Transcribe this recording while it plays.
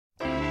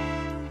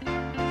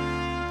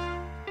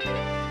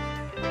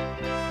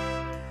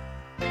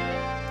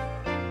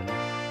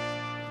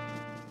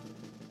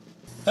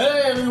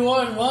Hey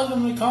everyone,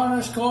 welcome to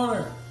Connor's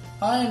Corner.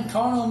 I am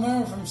Connor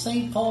O'Meara from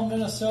St. Paul,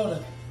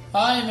 Minnesota.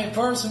 I am a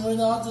person with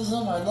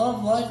autism. I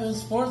love life and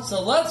sports,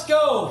 so let's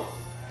go!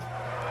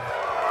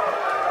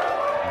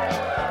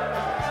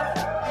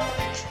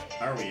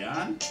 Are we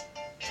on?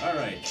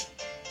 Alright.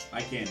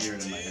 I can't hear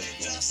it in my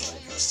headphones.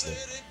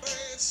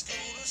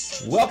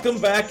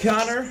 Welcome back,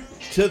 Connor,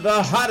 to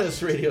the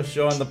hottest radio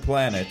show on the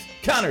planet,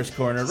 Connor's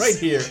Corner, right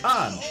here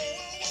on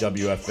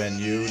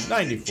WFNU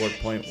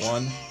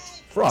 94.1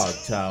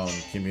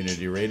 Frogtown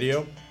Community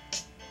Radio.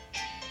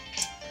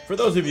 For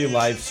those of you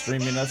live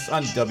streaming us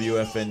on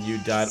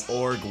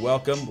WFNU.org,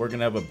 welcome. We're going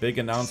to have a big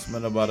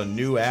announcement about a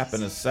new app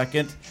in a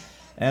second.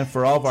 And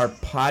for all of our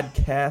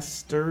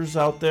podcasters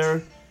out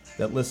there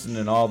that listen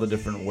in all the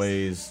different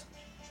ways,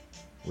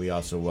 we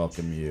also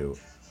welcome you.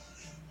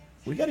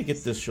 We got to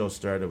get this show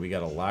started. We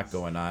got a lot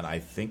going on. I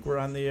think we're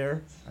on the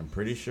air. I'm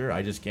pretty sure.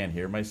 I just can't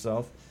hear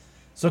myself.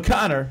 So,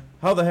 Connor,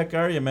 how the heck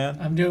are you, man?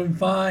 I'm doing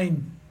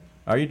fine.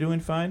 Are you doing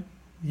fine?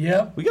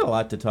 Yep. We got a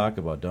lot to talk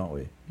about, don't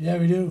we? Yeah,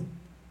 we do.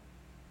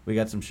 We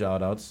got some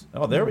shout-outs.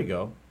 Oh, there we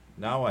go.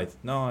 Now I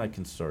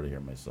can sort of hear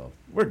myself.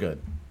 We're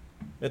good.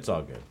 It's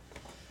all good.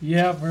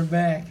 Yep, we're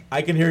back.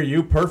 I can hear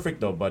you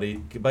perfect, though, buddy.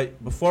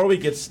 But before we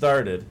get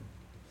started,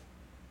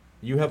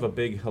 you have a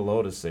big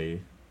hello to say.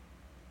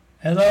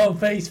 Hello,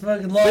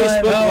 Facebook Live.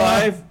 Facebook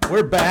Live.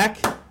 We're back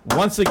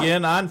once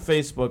again on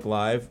Facebook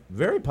Live.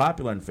 Very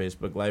popular on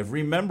Facebook Live.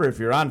 Remember, if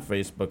you're on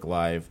Facebook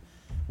Live,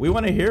 we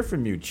want to hear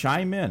from you.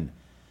 Chime in.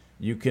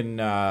 You can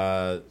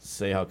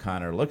say how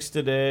Connor looks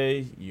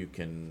today. You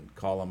can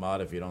call him out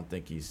if you don't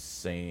think he's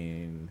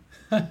sane.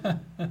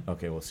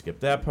 Okay, we'll skip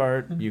that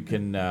part. You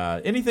can,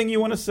 anything you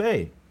want to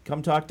say.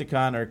 Come talk to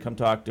Connor. Come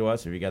talk to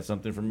us. If you got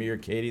something from me or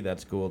Katie,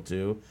 that's cool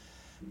too.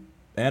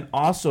 And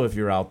also, if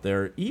you're out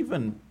there,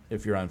 even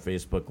if you're on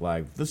Facebook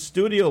Live, the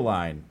studio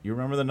line. You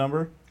remember the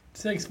number?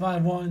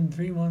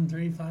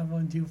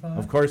 651-313-5125.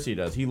 Of course he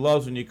does. He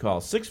loves when you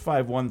call.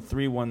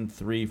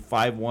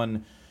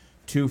 651-313-5125.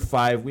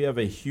 We have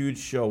a huge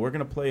show. We're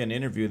going to play an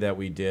interview that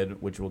we did,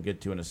 which we'll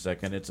get to in a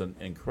second. It's an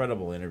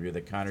incredible interview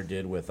that Connor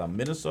did with a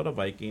Minnesota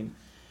Viking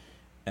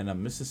and a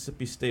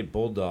Mississippi State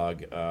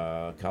Bulldog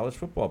college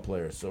football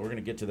player. So we're going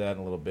to get to that in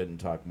a little bit and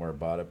talk more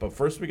about it. But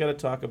first we got to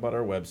talk about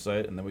our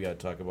website, and then we got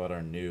to talk about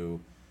our new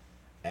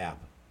app.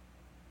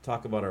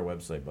 Talk about our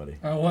website, buddy.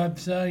 Our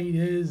website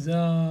is,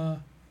 all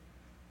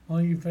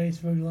you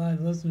Facebook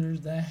Live listeners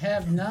that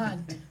have not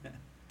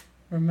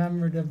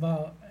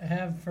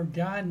have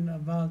forgotten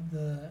about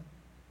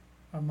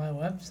my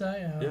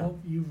website. I hope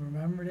you've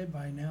remembered it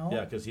by now.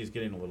 Yeah, because he's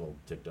getting a little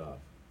ticked off.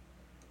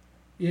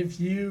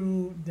 If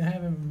you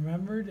haven't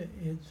remembered,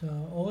 it's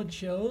old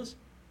shows,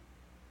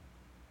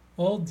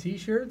 old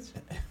T-shirts.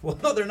 Well,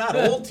 no, they're not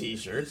old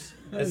T-shirts.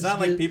 It's not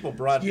like people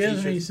brought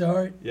T-shirts. Me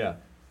sorry. Yeah.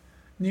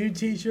 New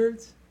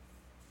T-shirts.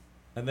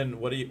 And then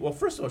well,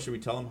 first of all, should we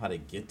tell them how to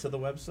get to the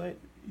website?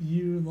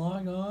 You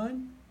log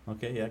on.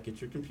 Okay, yeah,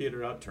 get your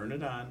computer out, turn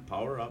it on,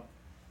 power up,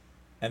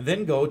 and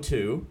then go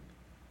to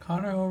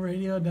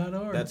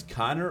ConnorORadio.org. That's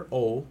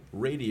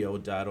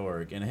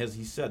ConnorORadio.org. And as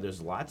he said,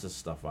 there's lots of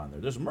stuff on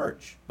there. There's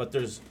merch, but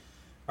there's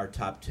our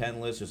top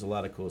 10 list. There's a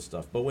lot of cool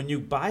stuff. But when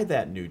you buy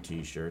that new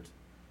T-shirt,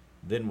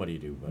 then what do you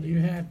do, buddy? You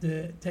have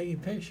to take a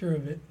picture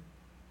of it.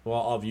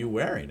 Well, of you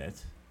wearing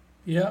it.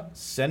 Yep.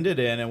 Send it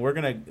in, and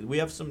we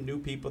have some new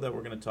people that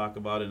we're going to talk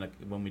about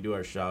when we do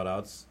our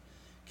shout-outs.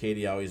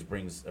 Katie always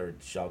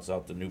shouts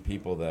out the new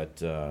people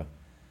that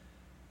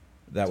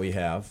we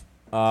have.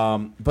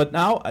 But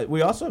now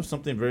we also have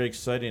something very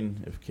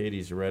exciting, if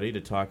Katie's ready,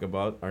 to talk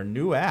about our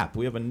new app.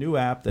 We have a new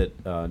app that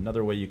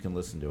another way you can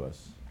listen to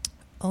us.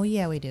 Oh,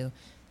 yeah, we do.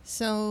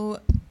 So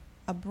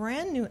a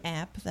brand new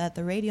app that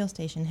the radio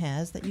station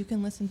has that you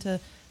can listen to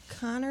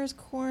Connor's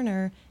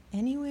Corner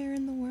anywhere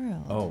in the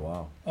world. Oh,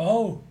 wow.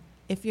 Oh.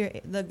 If you're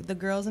the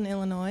girls in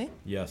Illinois.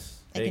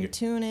 Yes. They can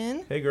tune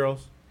in. Hey,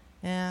 girls.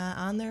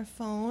 On their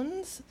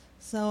phones.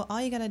 So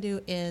all you got to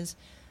do is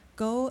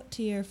go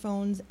to your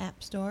phone's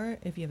app store,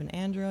 if you have an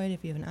Android,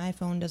 if you have an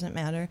iPhone, doesn't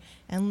matter,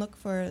 and look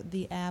for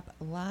the app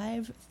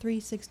Live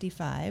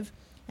 365.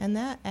 And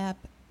that app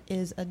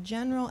is a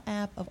general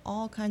app of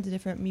all kinds of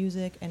different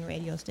music and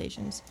radio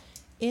stations.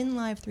 In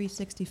Live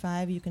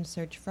 365, you can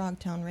search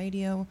Frogtown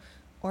Radio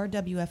or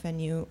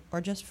WFNU or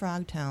just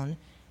Frogtown,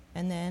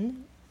 and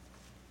then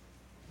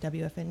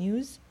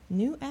WFNU's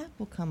new app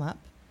will come up.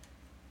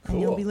 Cool.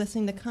 And you'll be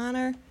listening to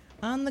Connor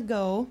on the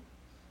go,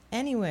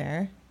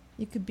 anywhere.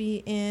 You could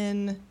be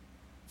in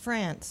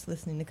France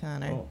listening to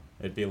Connor. Oh,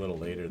 it'd be a little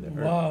later than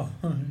her. Wow.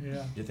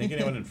 Yeah. Do you think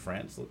anyone in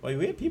France? Well,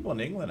 we have people in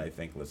England, I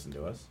think, listen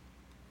to us.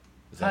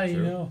 Is that How do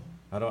true? you know?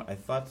 I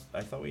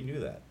thought we knew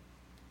that.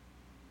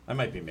 I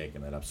might be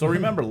making that up. So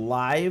remember,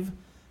 Live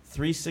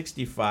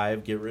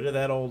 365. Get rid of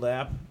that old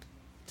app.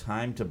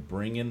 Time to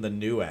bring in the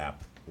new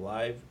app.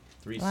 Live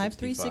 365. Live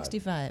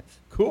 365.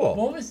 Cool.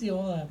 What was the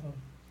old app of?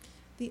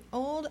 The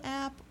old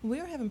app we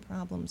were having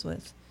problems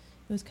with.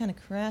 It was kind of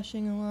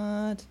crashing a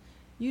lot.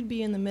 You'd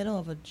be in the middle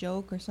of a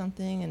joke or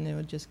something, and it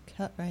would just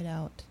cut right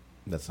out.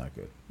 That's not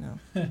good. No.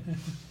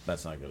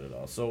 That's not good at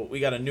all. So we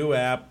got a new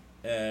app.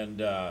 and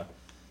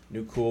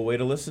new cool way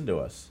to listen to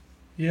us.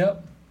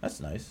 Yep. That's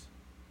nice.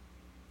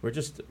 We're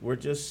just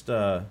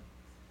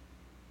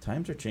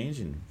times are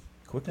changing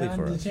quickly for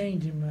Times us. are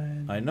changing,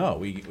 man. I know.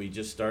 We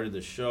just started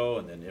the show,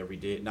 and then every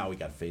day now we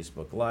got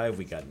Facebook Live.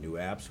 We got new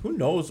apps. Who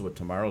knows what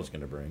tomorrow's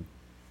going to bring?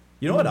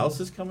 You know what else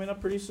is coming up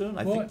pretty soon?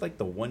 I think like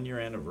the 1 year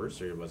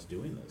anniversary of us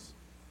doing this.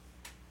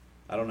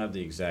 I don't have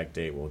the exact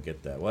date. We'll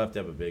get that. We'll have to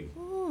have a big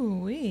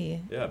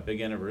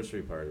big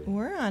anniversary party.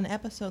 We're on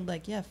episode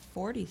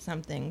 40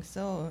 something,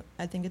 so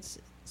I think it's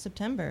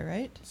September,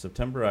 right?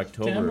 September,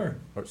 October,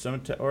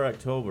 or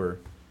October,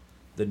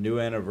 the new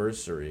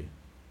anniversary.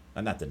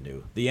 Not the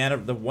new.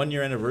 The 1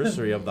 year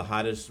anniversary of the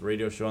hottest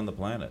radio show on the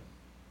planet.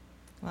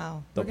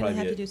 Wow. They'll We're going to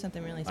have probably to do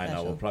something really special. I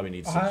know. We'll probably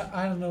need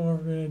I don't know what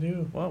we're going to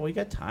do. Well, we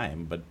got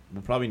time, but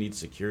we'll probably need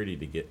security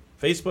to get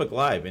Facebook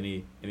Live.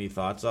 Any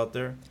thoughts out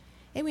there?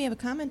 Hey, we have a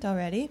comment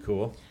already.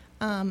 Cool.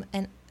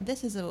 And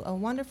this is a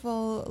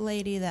wonderful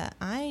lady that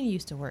I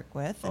used to work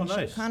with. Oh, and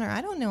nice. Connor,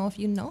 I don't know if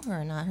you know her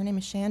or not. Her name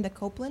is Shanda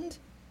Copeland.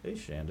 Hey,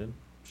 Shanda.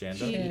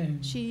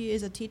 She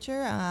is a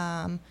teacher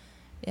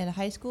at a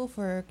high school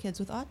for kids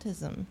with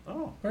autism.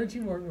 Oh. Where'd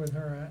you work with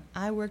her at?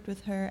 I worked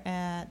with her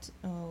at,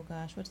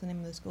 what's the name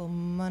of the school?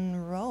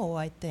 Monroe,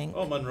 I think.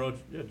 Oh, Monroe,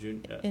 yeah,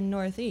 June. Yeah. In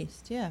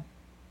Northeast, yeah.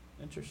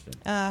 Interesting.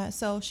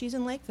 So she's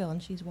in Lakeville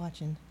and she's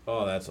watching.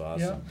 Oh, that's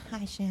awesome. Yep.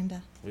 Hi,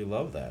 Shanda. We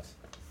love that.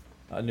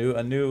 A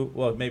new.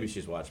 Well, maybe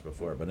she's watched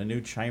before, but a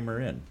new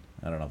chimer in.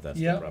 I don't know if that's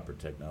the proper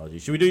technology.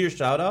 Should we do your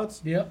shout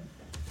outs? Yep.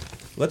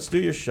 Let's do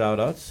your shout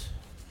outs.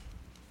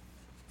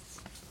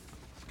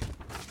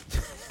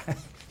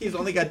 He's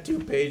only got 2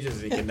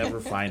 pages and he can never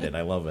find it.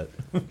 I love it.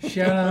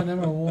 Shout out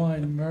number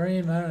 1,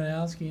 Maria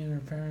Marinowski and her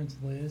parents,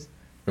 Liz.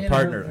 Her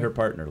partner, Liz.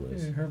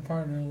 Her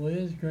partner,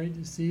 Liz. Great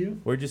to see you.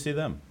 Where'd you see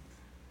them?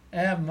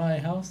 At my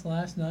house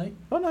last night.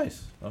 Oh,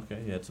 nice.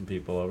 Okay, you had some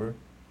people over.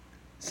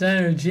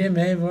 Senator Jim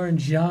Avor and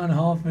John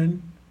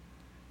Hoffman,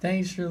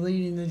 thanks for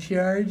leading the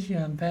charge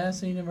on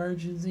passing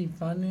emergency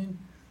funding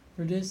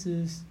for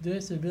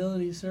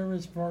disability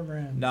service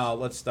program. Now,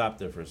 let's stop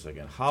there for a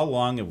second. How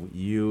long have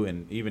you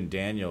and even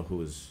Daniel, who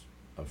is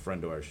a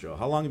friend of our show,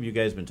 how long have you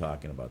guys been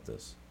talking about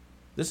this?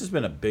 This has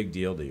been a big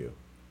deal to you.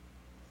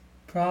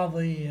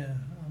 Probably a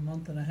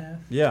month and a half.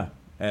 Yeah,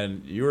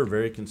 and you were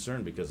very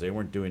concerned because they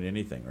weren't doing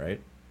anything, right?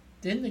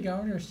 Didn't the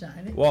governor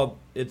sign it? Well,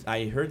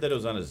 I heard that it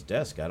was on his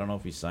desk. I don't know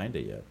if he signed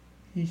it yet.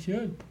 He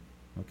should.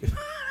 Okay.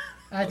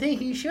 I think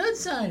he should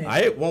sign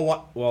it.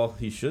 Well,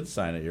 he should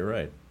sign it. You're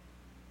right.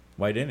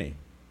 Why didn't he?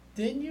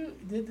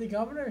 Did the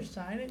governor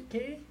sign it,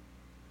 Katie?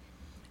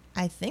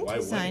 I think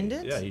he signed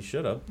it. Yeah, he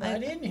should have. I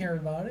didn't hear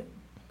about it.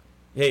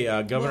 Hey,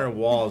 Governor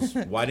Walz,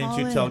 why didn't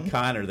you tell in.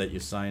 Connor that you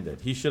signed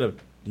it? He should have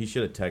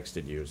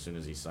texted you as soon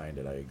as he signed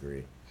it. I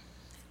agree.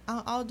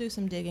 I'll do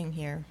some digging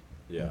here.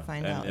 Yeah, and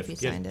find out if he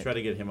signed it. Try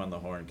to get him on the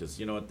horn because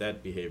you know what,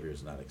 that behavior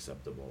is not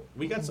acceptable.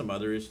 We got some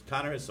other issues.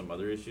 Connor has some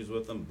other issues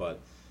with him, but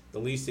the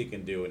least he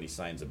can do when he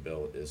signs a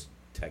bill is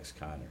text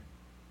Connor.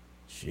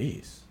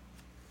 Jeez.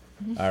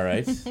 All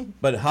right,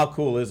 but how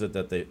cool is it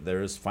that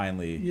there is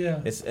finally?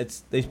 Yeah.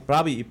 They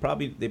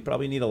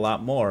probably need a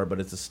lot more, but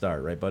it's a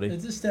start, right, buddy?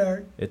 It's a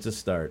start. It's a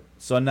start.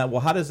 So now,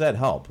 well, how does that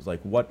help? It's like,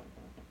 what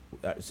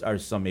are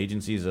some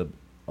agencies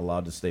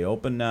allowed to stay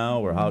open now,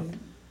 or how?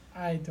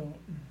 I don't.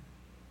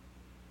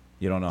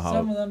 You don't know how.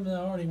 Some of them that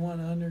already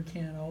went under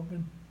can't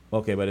open.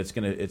 Okay, but it's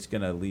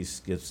gonna at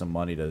least give some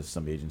money to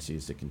some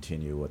agencies to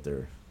continue what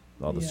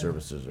all the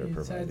services are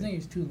providing. I think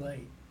it's too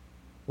late.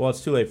 Well,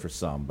 it's too late for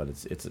some, but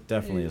it's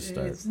definitely a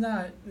start. It's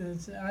not.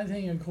 I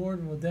think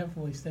Accord will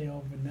definitely stay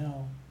open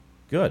now.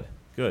 Good,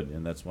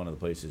 and that's one of the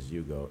places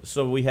you go.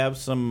 So we have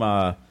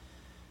some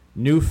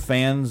new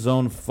fan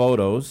zone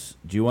photos.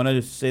 Do you want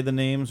to say the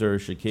names, or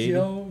should Katie?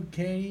 Joe,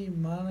 Katie,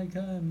 Monica,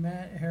 and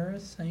Matt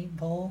Harris, St.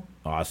 Paul.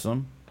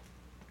 Awesome.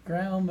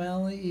 Graham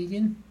O'Malley,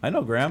 Egan. I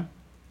know Graham.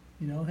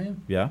 You know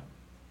him? Yeah.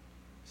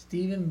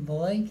 Stephen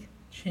Blake,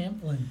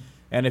 Champlin.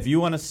 And if you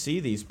want to see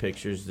these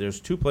pictures,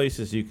 there's 2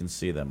 places you can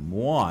see them.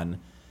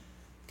 One,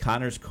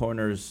 Connor's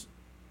Corners,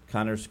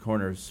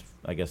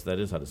 I guess that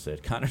is how to say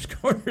it, Connor's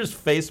Corners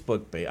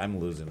Facebook page. I'm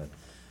losing it.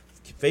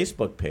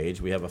 Facebook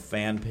page. We have a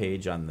fan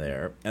page on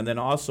there. And then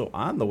also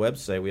on the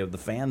website, we have the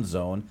fan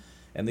zone.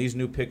 And these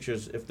new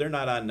pictures, if they're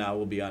not on now,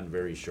 will be on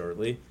very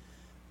shortly.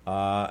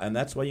 And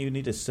that's why you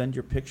need to send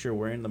your picture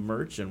wearing the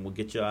merch, and we'll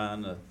get you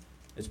on.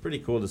 It's pretty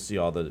cool to see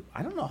all the.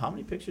 I don't know how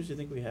many pictures you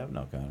think we have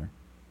now, Connor.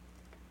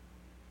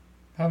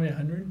 Probably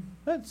 100.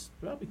 That's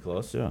probably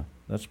close. Yeah,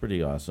 that's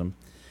pretty awesome.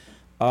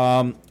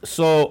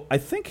 So I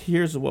think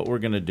here's what we're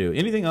gonna do.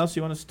 Anything else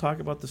you want us to talk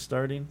about the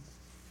starting?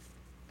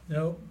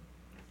 Nope.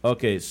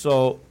 Okay,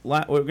 so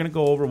we're gonna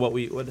go over what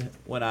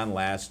went on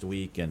last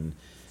week and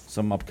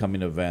some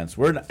upcoming events.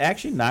 We're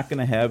actually not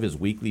gonna have his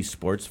weekly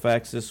sports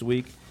facts this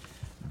week,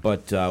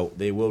 but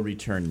they will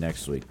return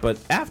next week. But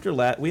after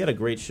we had a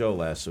great show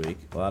last week,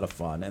 a lot of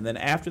fun, and then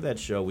after that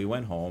show, we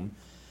went home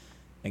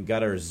and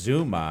got our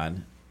Zoom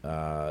on.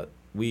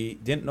 We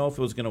didn't know if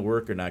it was going to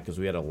work or not because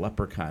we had a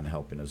leprechaun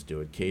helping us do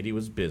it. Katie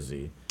was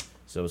busy,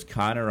 so it was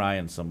Connor, I,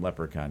 and some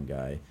leprechaun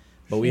guy.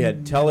 But we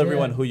had tell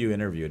everyone who you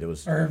interviewed. It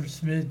was Irv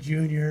Smith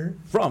Jr.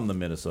 from the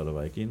Minnesota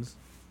Vikings.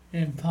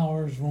 And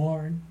Powers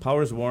Warren.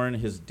 Powers Warren,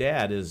 his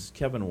dad is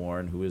Kevin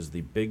Warren, who is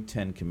the Big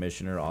Ten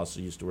commissioner, also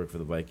used to work for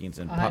the Vikings.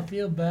 And I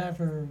feel bad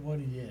for what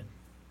he did.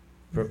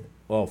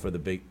 For the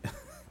big – do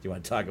you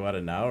want to talk about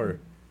it now? Or?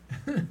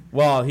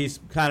 Well, he's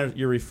kind of –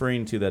 you're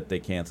referring to that they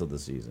canceled the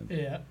season.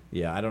 Yeah.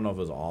 Yeah, I don't know if it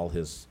was all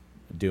his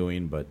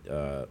doing, but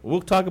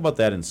we'll talk about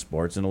that in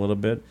sports in a little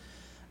bit.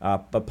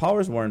 But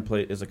Powers Warren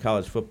is a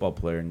college football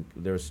player, and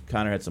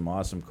Connor had some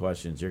awesome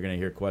questions. You're going to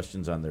hear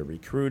questions on their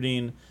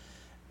recruiting.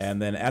 And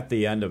then at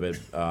the end of it,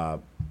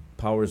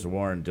 Powers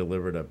Warren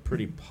delivered a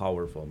pretty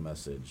powerful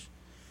message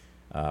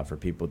for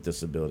people with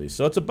disabilities.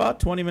 So it's about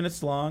 20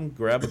 minutes long.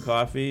 Grab a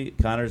coffee.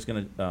 Connor's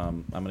going to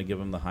I'm going to give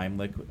him the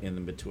Heimlich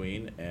in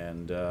between,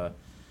 and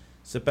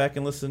sit back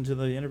and listen to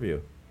the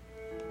interview.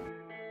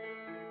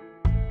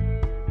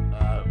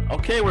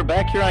 Okay, we're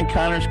back here on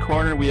Connor's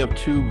Corner. We have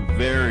two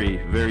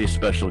very, very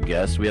special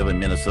guests. We have a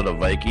Minnesota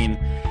Viking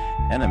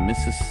and a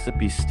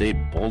Mississippi State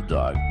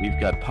Bulldog. We've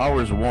got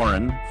Powers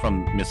Warren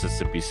from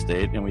Mississippi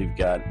State, and we've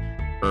got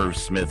Irv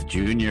Smith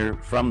Jr.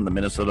 from the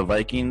Minnesota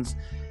Vikings.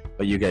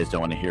 But you guys don't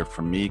want to hear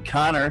from me.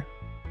 Connor,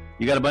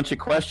 you got a bunch of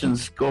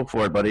questions. Go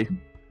for it, buddy.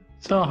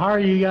 So how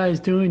are you guys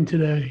doing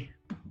today?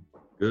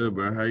 Good,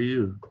 bro. How are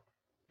you?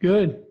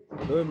 Good.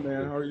 Good,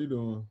 man. How are you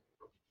doing?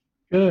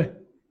 Good.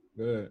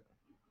 Good.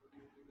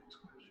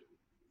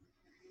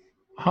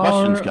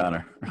 Questions,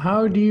 Connor.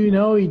 How do you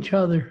know each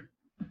other?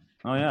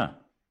 Oh, yeah.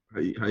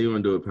 How you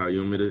want to do it, pal? You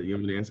want me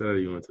to answer that, or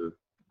you want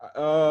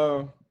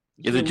to?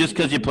 Is it just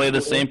because you play the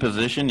same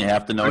position, you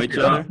have to know each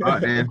other?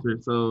 I'll answer.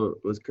 So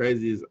what's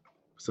crazy is,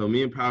 so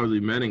me and Powers,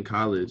 we met in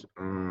college.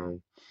 You know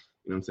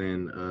what I'm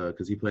saying?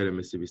 Because he played at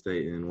Mississippi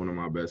State, and one of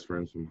my best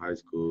friends from high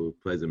school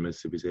plays at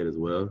Mississippi State as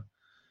well.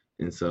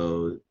 And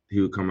so he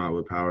would come out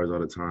with Powers all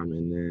the time,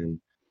 and then,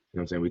 you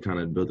know what I'm saying, we kind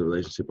of built a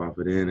relationship off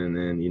of then. And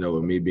then, you know,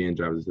 with me being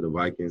drafted to the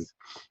Vikings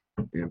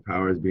and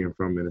Powers being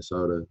from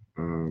Minnesota,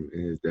 and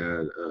his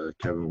dad,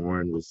 Kevin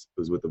Warren, was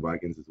with the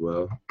Vikings as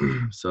well.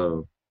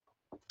 So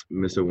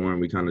Mr.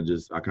 Warren,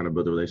 I kind of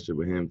built a relationship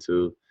with him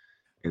too.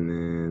 And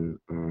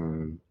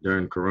then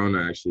during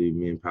Corona, actually,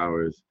 me and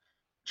Powers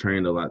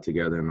trained a lot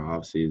together in the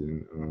off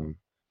season.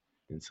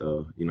 And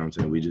so, you know what I'm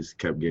saying, we just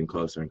kept getting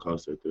closer and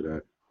closer through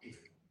that.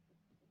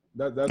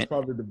 That's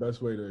probably the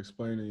best way to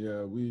explain it.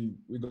 Yeah, we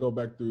go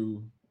back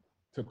to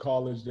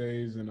college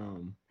days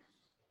and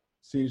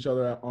see each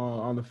other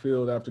on the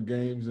field after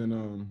games,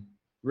 and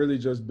really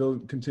just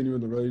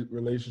continuing the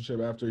relationship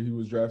after he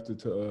was drafted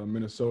to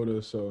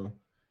Minnesota. So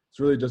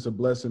it's really just a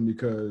blessing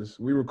because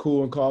we were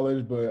cool in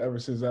college, but ever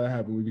since that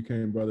happened, we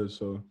became brothers.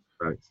 So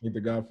right. Thank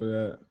the God for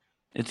that.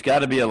 It's got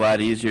to be a lot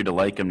easier to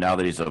like him now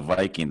that he's a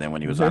Viking than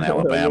when he was on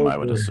Alabama, I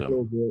would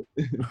assume.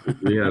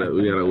 we gotta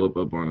whoop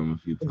up on him a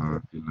few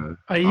times. You know.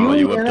 Are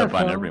you whipped up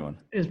on everyone.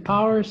 Is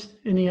Powers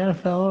in the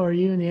NFL, or are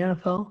you in the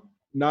NFL?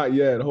 Not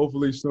yet.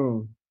 Hopefully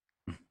soon.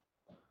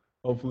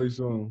 Hopefully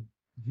soon.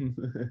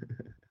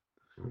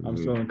 I'm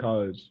still in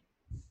college.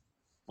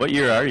 What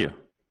year are you?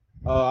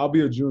 I'll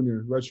be a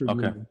junior, redshirt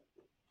junior.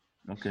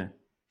 Okay.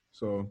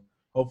 So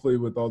hopefully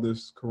with all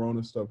this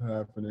Corona stuff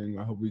happening,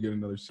 I hope we get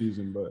another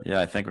season. But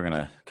yeah, I think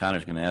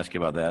Connor's gonna ask you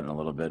about that in a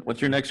little bit.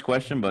 What's your next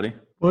question, buddy?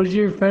 What is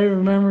your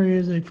favorite memory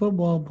as a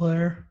football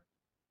player?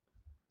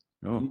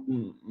 Oh.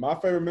 My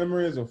favorite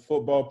memory as a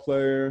football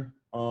player,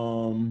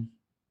 probably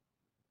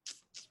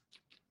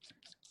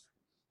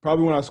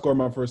when I scored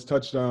my first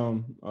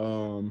touchdown.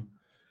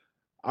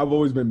 I've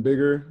always been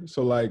bigger,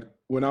 so like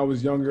when I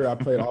was younger, I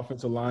played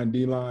offensive line,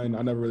 D-line.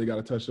 I never really got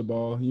to touch the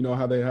ball. You know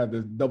how they had the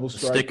double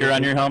stripe sticker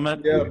on your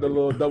helmet? Yeah, the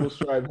little double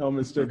stripe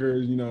helmet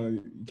stickers. You know,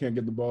 you can't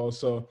get the ball.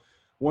 So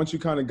once you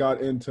kind of got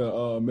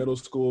into middle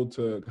school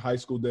to high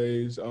school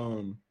days,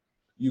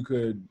 you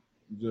could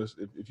just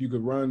if you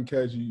could run,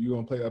 catch, you're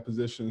gonna play that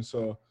position.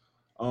 So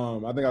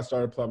I think I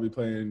started probably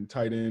playing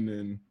tight end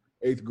in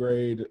 8th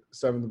grade,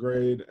 7th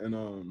grade,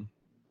 and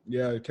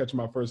catching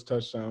my first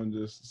touchdown,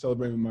 just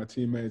celebrating with my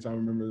teammates. I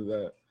remember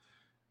that.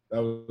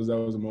 That was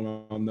a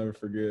moment I'll never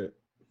forget.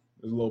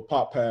 There's a little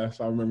pop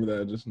pass. I remember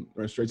that. Just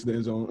ran straight to the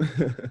end zone.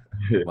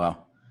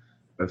 Wow.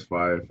 That's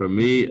fire. For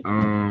me,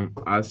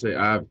 I say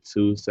I have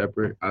two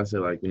separate. I say,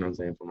 like, you know what I'm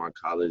saying, for my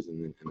college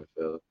and then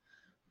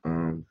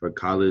NFL. For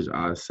college,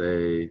 I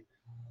say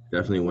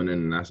definitely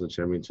winning the national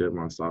championship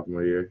my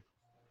sophomore year.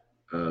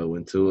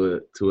 When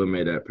Tua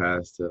made that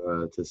pass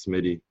to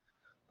Smitty,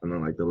 and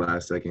then like the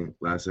last second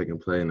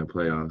play in the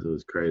playoffs, it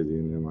was crazy.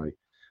 And then like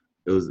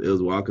it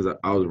was wild because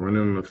I was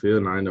running on the field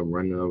and I ended up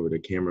running over the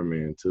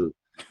cameraman too,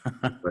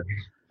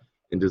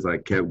 and just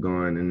like kept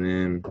going. And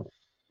then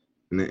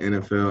in the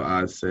NFL,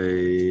 I'd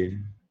say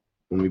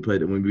when we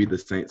beat the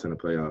Saints in the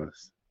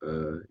playoffs,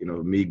 you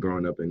know, me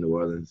growing up in New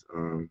Orleans,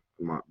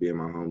 being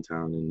my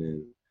hometown, and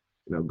then,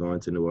 you know, going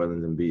to New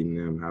Orleans and beating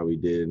them how we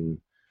did, and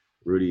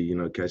Rudy, you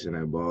know, catching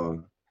that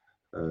ball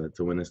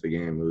to win us the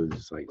game. It was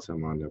just like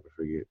something I'll never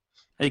forget.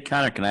 Hey,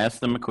 Connor, can I ask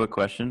them a quick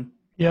question?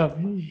 Yeah.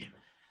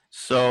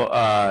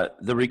 So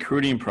the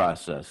recruiting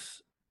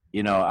process,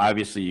 you know,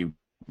 obviously you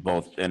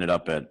both ended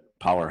up at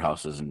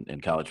powerhouses in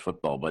college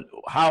football. But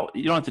how,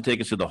 you don't have to take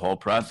us through the whole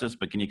process,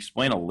 but can you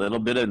explain a little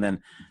bit, and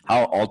then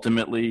how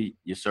ultimately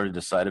you sort of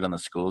decided on the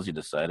schools you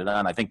decided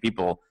on? I think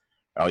people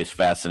are always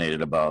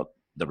fascinated about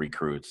the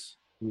recruits.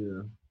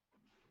 Yeah.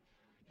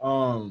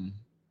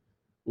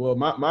 Well,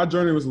 my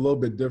journey was a little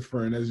bit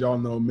different. As y'all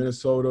know,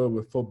 Minnesota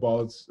with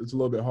football, it's a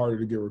little bit harder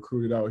to get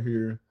recruited out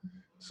here.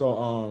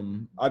 So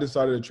I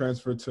decided to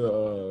transfer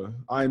to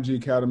IMG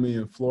Academy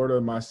in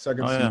Florida my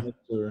second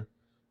semester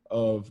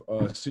of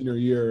senior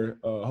year,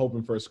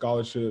 hoping for a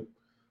scholarship.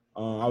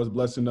 I was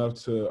blessed enough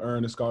to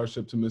earn a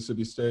scholarship to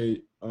Mississippi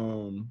State.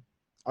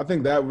 I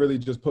think that really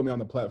just put me on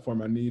the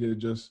platform I needed to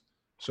just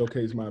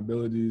showcase my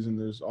abilities. And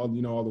there's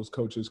all those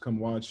coaches come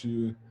watch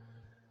you.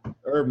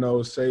 Herb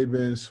knows,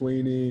 Saban,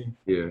 Sweeney,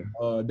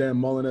 Dan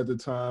Mullen at the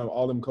time,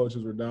 all them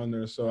coaches were down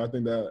there. So I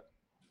think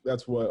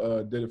that's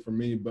what did it for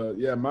me. But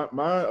yeah,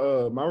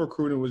 my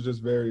recruiting was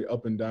just very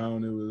up and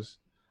down. It was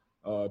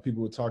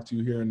people would talk to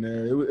you here and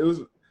there. It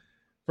was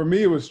for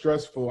me, it was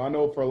stressful. I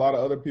know for a lot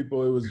of other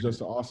people, it was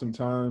just an awesome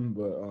time.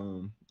 But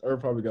Herb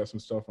probably got some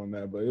stuff on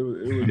that. But it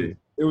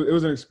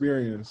was an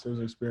experience. It was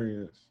an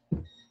experience.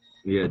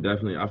 Yeah,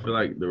 definitely. I feel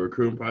like the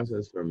recruiting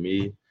process for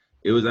me,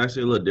 it was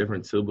actually a little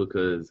different too,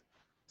 because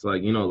it's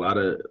like, a lot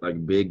of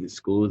like big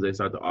schools, they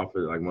start to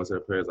offer like most of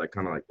their players like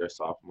kind of like their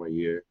sophomore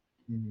year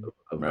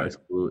of high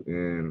school.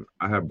 And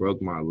I had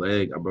broke my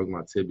leg. I broke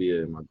my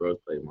tibia and my growth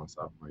plate my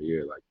sophomore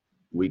year, like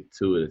week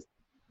 2.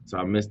 So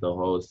I missed the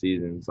whole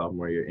season,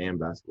 sophomore year and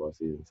basketball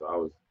season.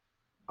 So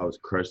I was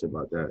crushed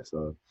about that.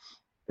 So,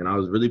 and I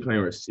was really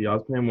playing receiver. I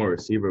was playing more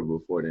receiver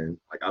before then.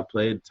 Like I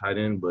played tight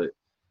end, but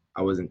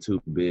I wasn't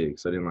too big.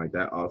 So then like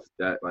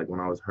like when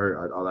I was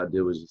hurt, all I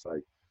did was just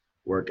like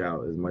work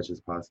out as much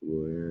as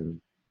possible. And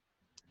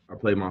I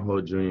played my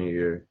whole junior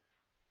year.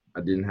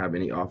 I didn't have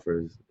any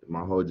offers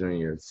my whole junior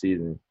year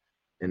season.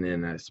 And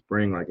then that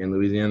spring, like in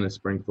Louisiana,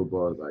 spring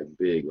football is like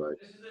big. Like,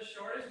 this is the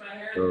shortest my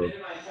hair has been in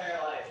my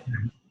entire life.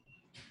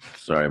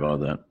 Sorry about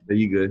that. Are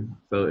you good?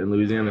 So in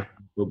Louisiana,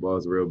 football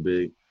is real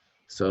big.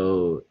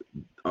 So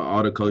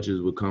all the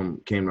coaches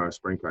came to our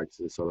spring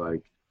practices. So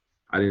like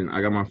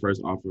I got my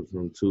first offer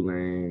from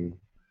Tulane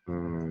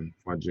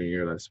my junior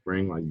year that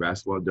spring, like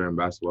during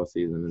basketball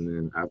season. And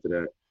then after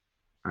that,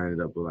 I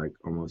ended up with like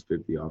almost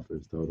 50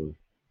 offers total.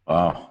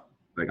 Wow.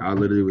 Like I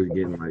literally was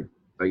getting like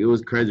it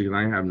was crazy because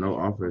I didn't have no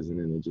offers, and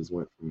then it just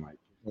went from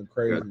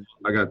crazy.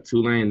 I got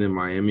Tulane, then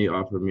Miami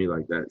offered me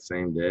like that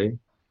same day,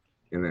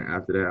 and then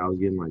after that I was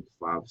getting like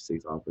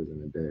 5-6 offers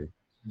in a day.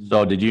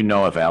 So did you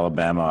know if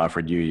Alabama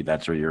offered you,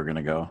 that's where you were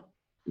gonna go?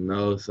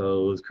 No.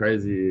 So what's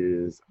crazy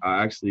is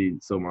my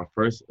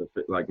first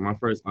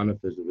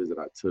unofficial visit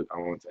I took, I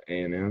went to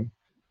A&M,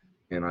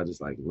 and I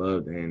just like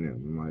loved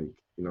A&M. Like,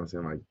 you know what I'm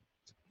saying,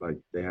 like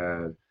they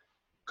had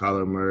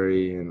Kyler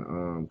Murray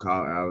and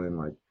Kyle Allen,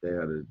 like they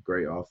had a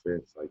great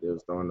offense. Like they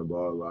was throwing the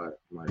ball a lot.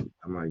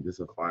 I'm like, this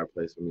is a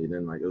fireplace for me.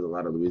 Then like there was a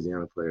lot of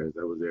Louisiana players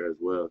that was there as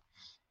well.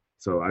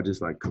 So I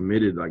just like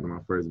committed like my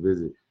first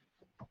visit.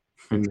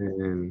 And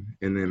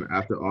then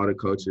after all the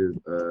coaches,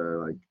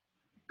 like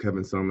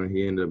Kevin Sumlin,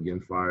 he ended up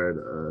getting fired.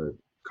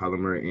 Kyler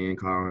Murray and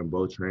Kyle Allen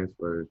both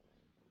transferred.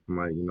 I'm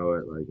like, you know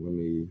what, like let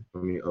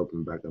me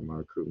open back up my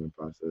recruitment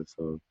process.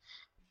 So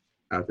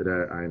after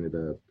that, I ended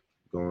up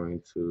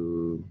going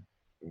to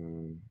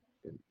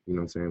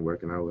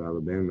working out with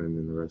Alabama, and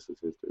then the rest is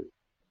history.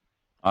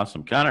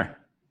 Awesome. Connor?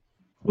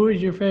 Who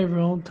is your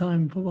favorite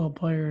all-time football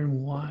player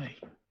and why?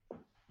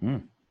 For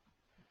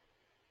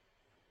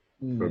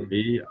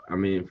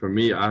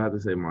me, I have to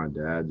say my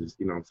dad, just,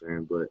 you know what I'm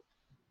saying, but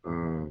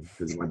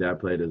because my dad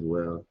played as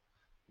well.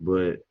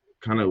 But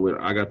kind of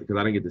because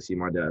I didn't get to see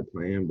my dad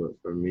playing, but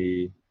for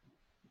me,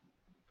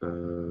 I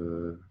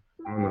don't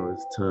know,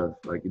 it's tough.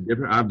 Like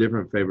I have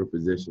different favorite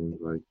positions,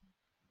 like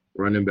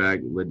running back,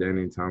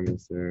 LaDainian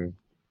Tomlinson,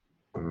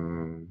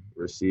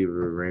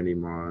 receiver, Randy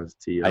Moss,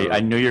 T.O. I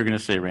knew you were going to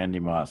say Randy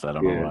Moss. I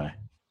don't know why.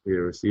 Yeah,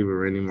 receiver,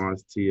 Randy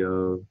Moss,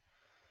 T.O.,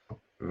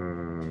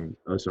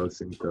 Ocho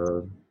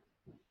Cinco.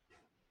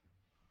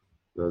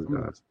 Those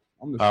guys.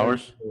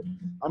 Powers?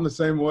 I'm the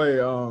same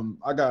way.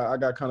 I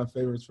got kind of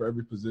favorites for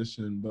every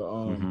position,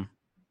 but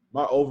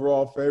my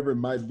overall favorite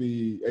might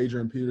be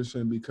Adrian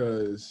Peterson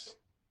because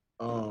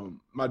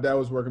my dad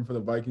was working for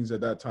the Vikings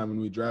at that time when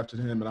we drafted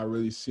him, and I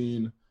really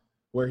seen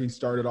where he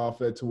started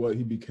off at to what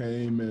he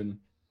became. And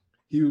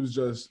he was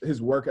just –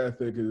 his work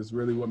ethic is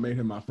really what made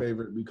him my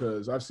favorite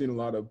because I've seen a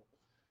lot of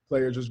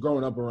players just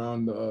growing up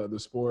around the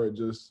sport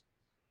just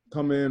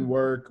come in,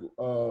 work,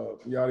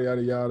 yada,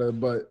 yada, yada.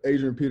 But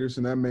Adrian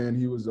Peterson, that man,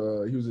 he was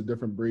a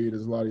different breed,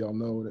 as a lot of y'all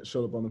know, that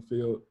showed up on the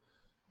field.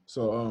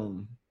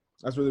 So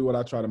that's really what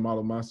I try to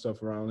model my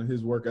stuff around,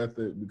 his work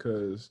ethic,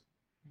 because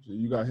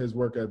you got his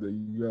work ethic,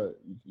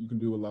 you can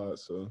do a lot.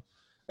 So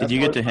did you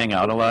get to hang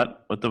out a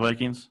lot with the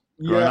Vikings?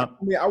 Yeah,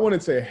 I mean, I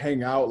wouldn't say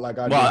hang out like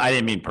I. Well, I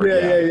didn't mean.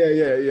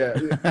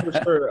 Yeah, for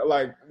sure.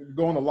 Like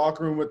go in the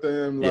locker room with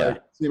them,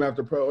 like see him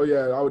after pro. Oh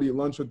yeah, I would eat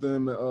lunch with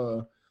them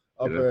up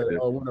at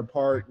Winter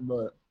Park.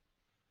 But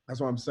that's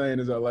what I'm saying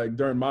is that like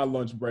during my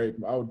lunch break,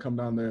 I would come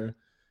down there.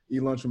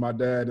 eat lunch with my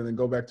dad, and then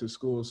go back to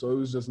school. So it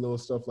was just little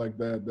stuff like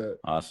that.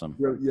 Awesome.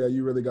 Yeah,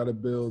 you really got to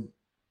build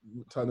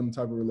them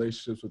type of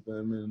relationships with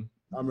them. And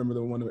I remember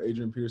the one of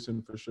Adrian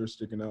Peterson for sure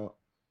sticking out.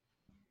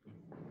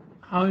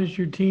 How is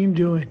your team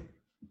doing?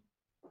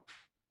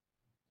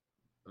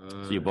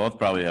 So you both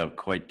probably have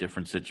quite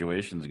different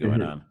situations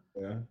going on.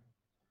 Yeah.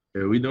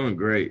 Yeah, we're doing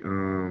great.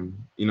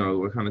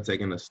 We're kind of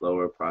taking a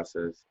slower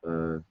process,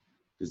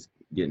 just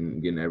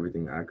getting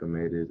everything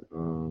acclimated.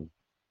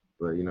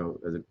 But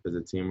as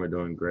a team, we're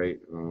doing great,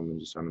 and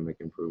just trying to make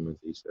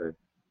improvements each day.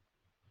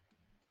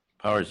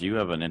 Powers, you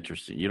have an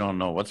interesting. You don't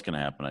know what's going to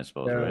happen, I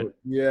suppose, right?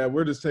 Yeah,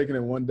 we're just taking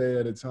it one day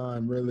at a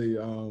time. Really,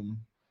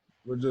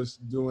 we're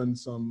just doing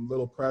some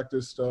little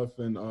practice stuff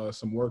and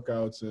some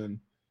workouts, and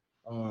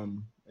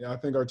I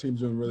think our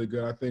team's doing really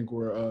good. I think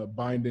we're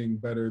binding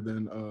better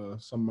than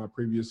some of my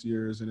previous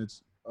years, and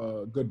it's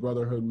a good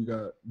brotherhood we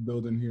got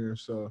building here.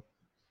 So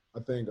I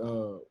think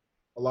a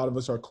lot of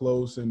us are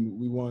close, and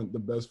we want the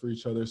best for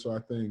each other. So I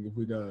think if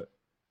we got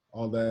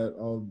all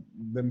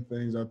them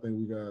things, I think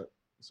we got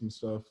some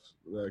stuff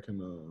that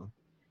can,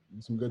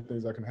 some good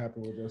things that can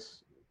happen with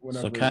us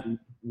whenever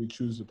we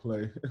choose to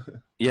play.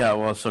 Yeah,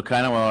 well, so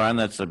kind of while we're on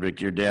that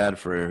subject, your dad,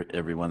 for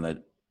everyone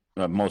that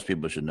most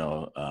people should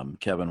know,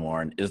 Kevin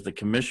Warren, is the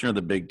commissioner of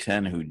the Big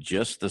Ten, who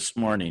just this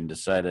morning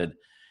decided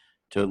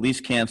to at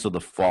least cancel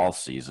the fall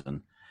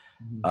season,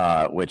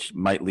 which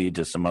might lead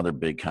to some other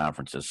big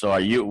conferences. So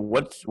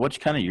what's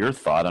kind of your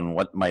thought on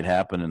what might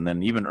happen? And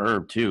then even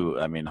Herb too.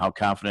 I mean, how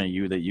confident are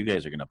you that you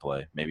guys are going to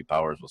play? Maybe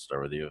Powers, will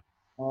start with you.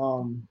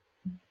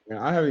 And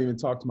I haven't even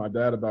talked to my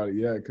dad about it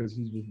yet because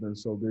he's just been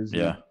so busy.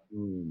 Yeah.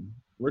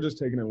 We're just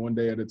taking it one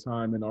day at a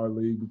time in our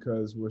league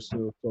because we're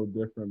still so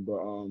different. But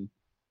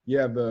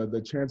yeah,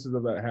 the chances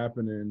of that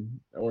happening,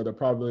 or the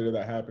probability of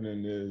that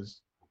happening,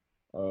 is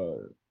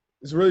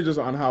it's really just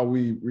on how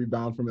we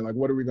rebound from it. Like,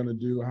 what are we gonna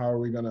do? How are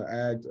we gonna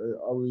act?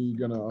 Are we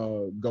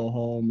gonna go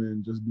home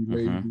and just be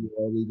lazy?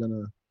 Are we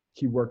gonna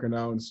keep working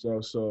out and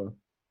stuff? So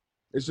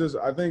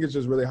I think it's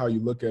just really how you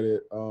look at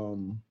it.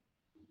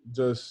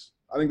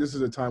 I think this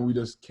is a time we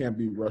just can't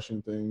be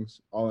rushing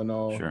things, all in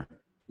all. Sure.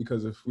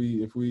 Because if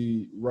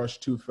we rush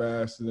too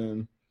fast,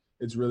 then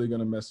it's really going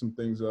to mess some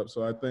things up.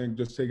 So I think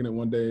just taking it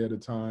one day at a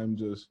time,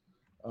 just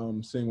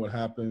seeing what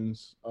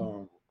happens.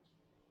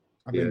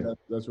 I think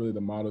that's really the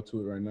motto to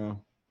it right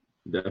now.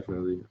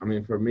 Definitely. I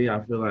mean, for me,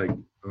 I feel like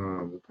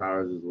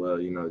Powers as well.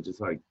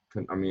 Just like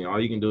all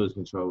you can do is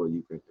control what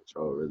you can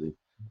control, really.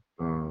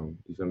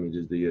 You feel me?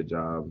 Just do your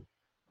job,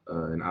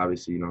 and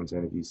obviously,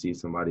 if you see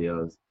somebody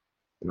else,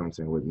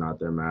 with not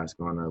their mask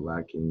on or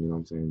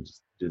lacking,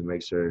 just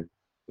make sure,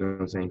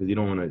 because you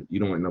don't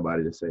want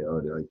nobody to say,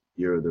 oh, like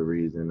you're the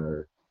reason,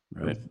 or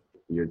right.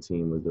 Your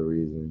team was the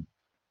reason.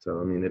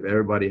 So, if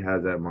everybody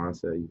has that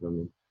mindset, you feel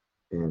me,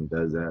 and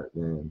does that,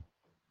 then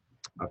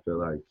I feel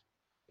like,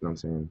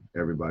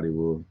 everybody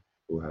will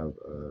have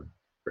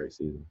great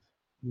seasons.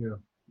 Yeah.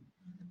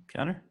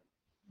 Connor?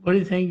 What do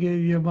you think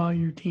about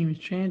your team's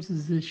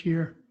chances this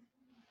year?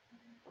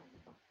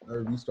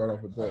 Or you start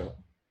off with that.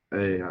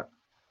 Hey,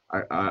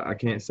 I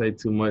can't say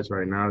too much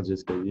right now,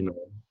 just because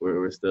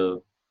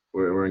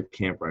we're in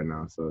camp right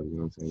now, so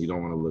you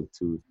don't want to look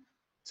too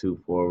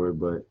forward,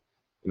 but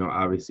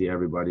obviously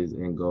everybody's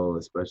end goal,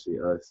 especially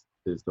us,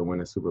 is to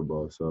win a Super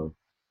Bowl. So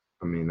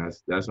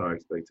that's our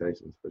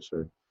expectations for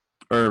sure.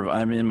 Irv,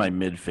 I'm in my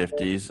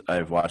mid-50s.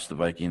 I've watched the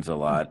Vikings a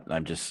lot.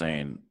 I'm just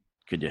saying,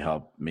 could you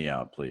help me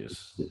out,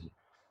 please?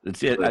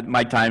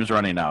 My time's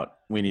running out.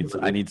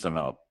 I need some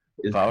help.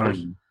 It's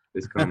coming.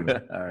 It's coming.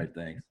 All right,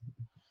 thanks.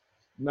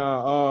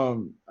 Nah,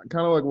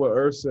 kind of like what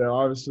Irv said.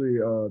 Obviously,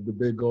 the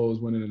big goal is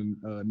winning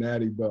a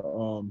natty, but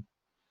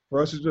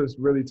for us, it's just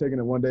really taking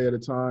it one day at a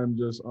time.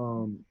 Just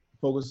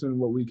focusing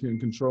what we can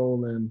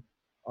control and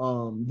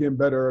getting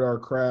better at our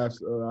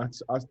crafts.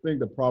 I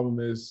think the problem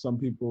is some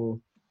people.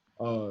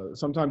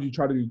 Sometimes you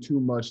try to do too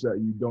much that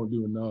you don't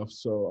do enough.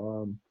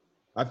 So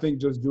I think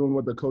just doing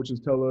what the coaches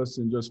tell us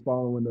and just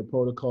following the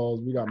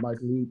protocols. We got Mike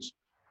Leach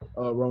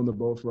rowing the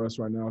boat for us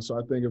right now. So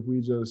I think if we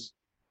just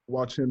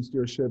watch him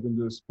steer ship and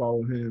just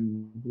follow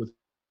him with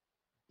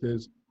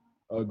his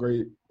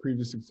great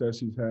previous success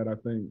he's had, I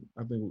think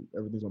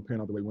everything's gonna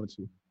pan out the way we want it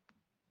to.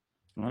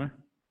 Connor?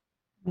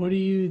 What do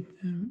you?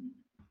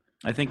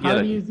 I think.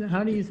 How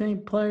do you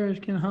think players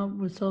can help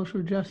with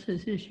social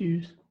justice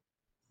issues?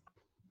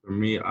 For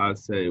me, I'd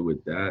say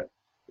with that,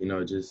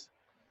 just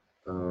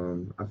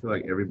I feel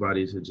like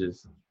everybody should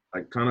just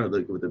kind of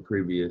look with the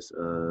previous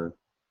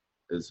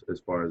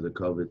as far as the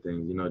COVID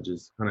thing,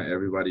 just kind of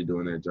everybody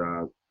doing their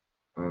job,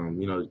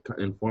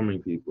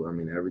 informing people.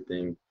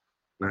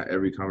 Not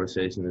every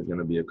conversation is going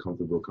to be a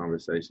comfortable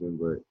conversation,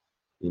 but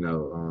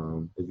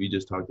if you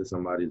just talk to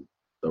somebody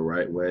the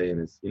right way, and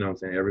it's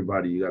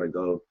everybody, you got to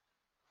go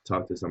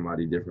talk to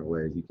somebody different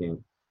ways. You can't,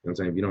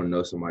 if you don't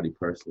know somebody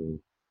personally,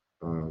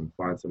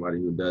 find somebody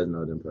who does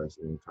know them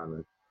personally, and kind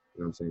of,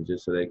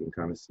 just so they can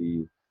kind of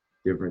see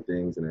different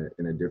things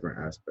in a different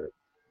aspect.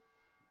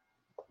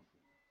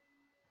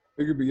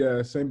 It could be,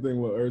 same thing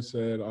what Irv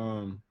said.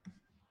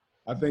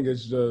 I think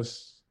it's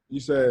just, you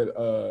said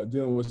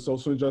dealing with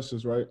social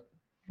injustice, right?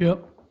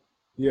 Yep.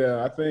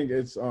 Yeah, I think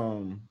it's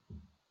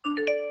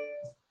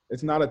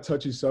not a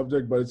touchy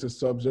subject, but it's a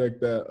subject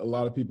that a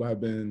lot of people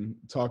have been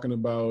talking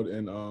about,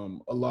 and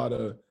a lot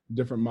of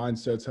different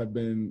mindsets have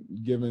been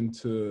given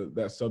to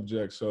that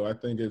subject. So I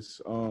think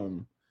it's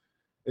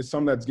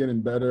something that's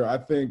getting better. I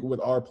think with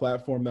our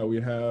platform that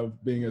we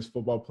have, being as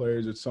football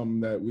players, it's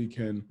something that we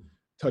can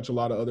touch a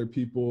lot of other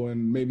people,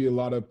 and maybe a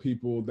lot of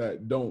people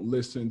that don't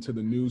listen to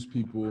the news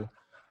people.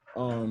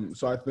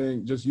 So I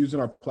think just using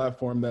our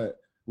platform that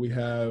we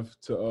have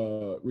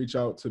to reach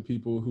out to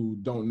people who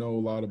don't know a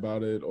lot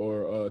about it,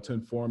 or to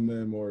inform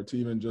them, or to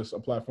even just a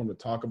platform to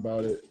talk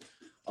about it.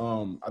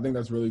 I think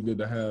that's really good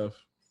to have,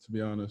 to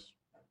be honest.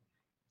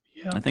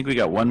 Yeah. I think we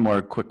got one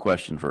more quick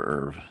question for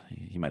Irv.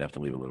 He might have to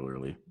leave a little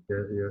early.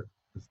 Yeah.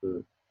 Let's do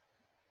it.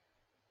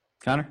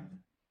 Connor?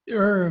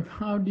 Irv,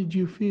 how did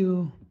you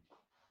feel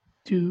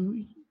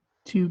to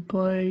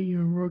play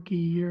your rookie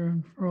year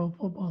in pro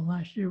football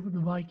last year with the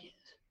Vikings?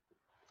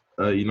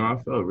 I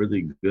felt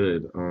really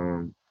good.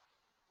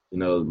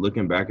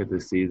 Looking back at the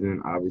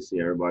season, obviously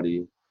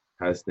everybody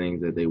has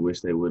things that they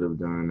wish they would have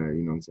done, or,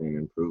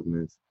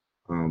 improvements.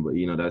 But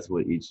that's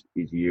what each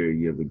year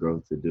you have the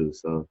growth to do.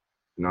 So,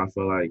 I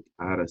feel like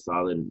I had a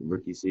solid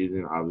rookie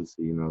season.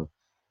 Obviously,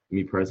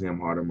 me personally,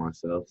 I'm hard on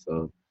myself.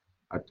 So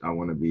I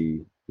want to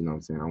be, I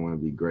want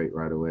to be great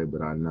right away.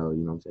 But I know,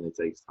 it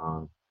takes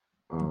time.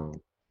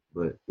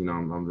 But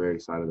I'm very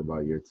excited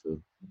about year 2.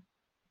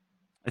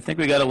 I think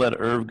we got to let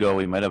Irv go.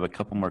 We might have a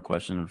couple more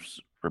questions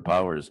for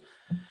Powers.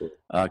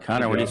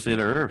 Connor, what do you say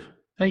to Irv?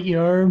 Thank you,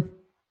 Irv.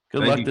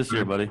 Good luck this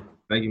year, buddy.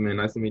 Thank you, man.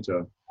 Nice to meet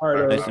y'all. All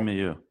right. Nice to meet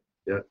you.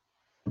 Yeah.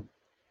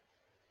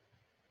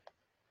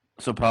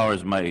 So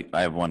Powers, I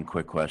have one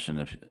quick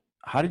question.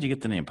 How did you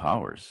get the name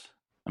Powers?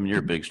 I mean, you're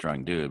a big,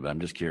 strong dude, but I'm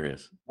just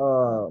curious.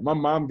 My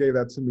mom gave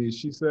that to me.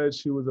 She said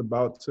she was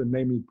about to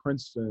name me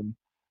Princeton,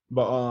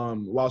 but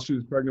while she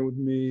was pregnant with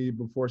me,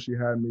 before she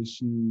had me,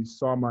 she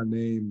saw my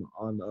name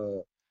on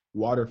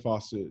water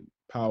faucet,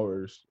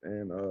 Powers,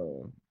 and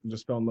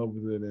just fell in love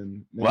with it.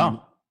 And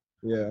Wow.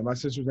 Yeah, my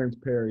sister's name's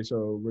Perry,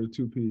 so we're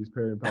 2 P's,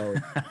 Perry and Powers.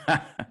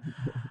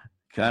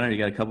 Connor, you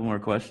got a couple more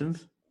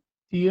questions?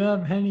 Do you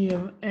have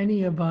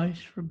any advice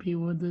for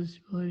people with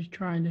disabilities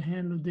trying to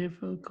handle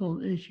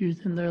difficult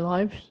issues in their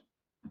lives?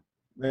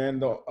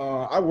 And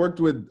I worked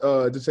with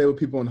disabled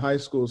people in high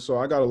school, so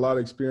I got a lot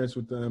of experience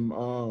with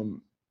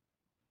them.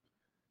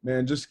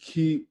 Man, just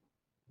keep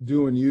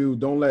doing you.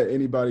 Don't let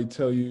anybody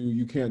tell you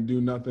you can't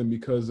do nothing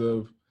because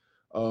of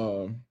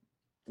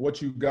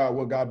what you got,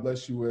 what God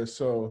bless you with.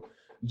 So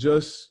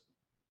just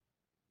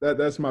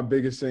that's my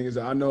biggest thing, is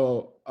that I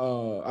know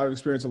I've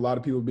experienced a lot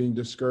of people being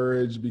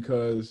discouraged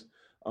because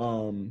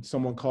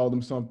someone called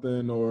them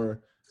something,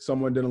 or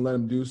someone didn't let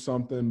them do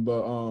something.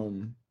 But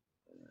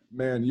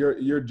man,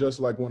 you're just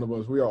like one of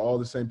us. We are all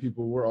the same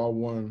people. We're all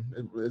one.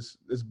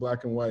 It's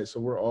black and white, so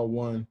we're all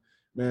one.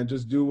 Man,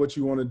 just do what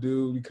you want to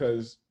do,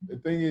 because the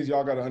thing is,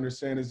 y'all got to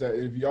understand is that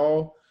if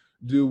y'all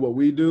do what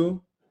we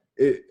do,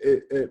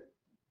 it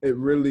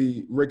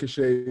really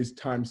ricochets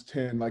times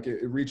 10. Like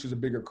it reaches a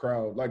bigger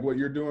crowd. Like what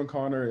you're doing,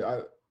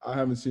 Connor, I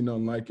haven't seen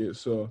nothing like it.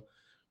 So,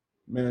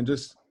 man,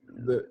 just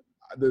the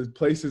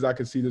places I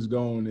could see this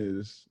going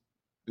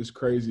is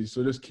crazy.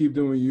 So just keep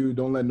doing you.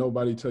 Don't let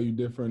nobody tell you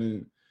different,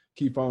 and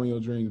keep following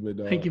your dreams, big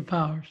dog. Thank you,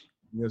 Powers.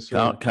 Yes,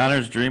 sir.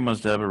 Connor's dream was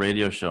to have a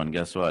radio show, and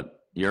guess what?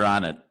 You're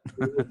on it.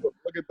 Look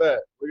at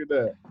that. Look at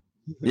that.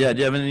 Yeah. Do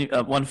you have any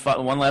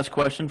one last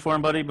question for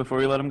him, buddy, before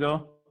we let him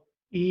go?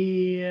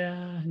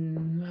 Yeah,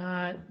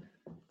 not.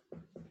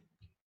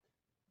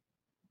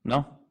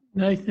 No?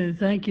 Nathan,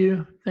 thank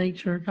you.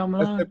 Thanks for coming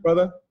That's on. it,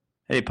 brother.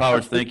 Hey,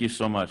 Powers, thank you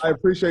so much. I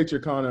appreciate you,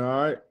 Connor.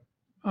 All right.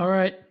 All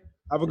right.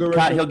 Have a good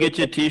rest. He'll get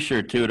you a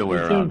T-shirt, too, to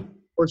wear too. around.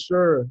 For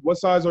sure. What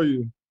size are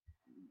you?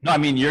 No, I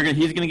mean, he's going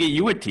to get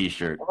you a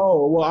T-shirt.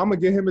 Oh, well, I'm going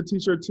to get him a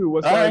T-shirt, too.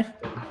 What All size?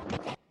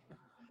 right.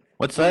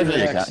 What size are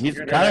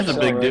you? Connor's a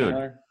big dude.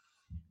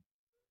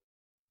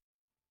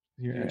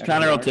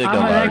 Connor will take I'm a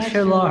an large.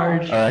 extra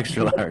large.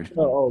 Extra large.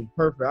 Oh,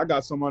 perfect. I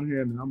got some on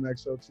hand, and I'm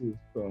XL, too.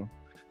 So.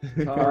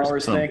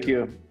 Powers, thank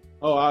you.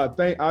 Oh, I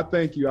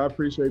thank you. I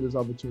appreciate this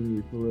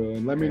opportunity, for real.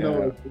 And let me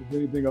know if there's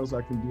anything else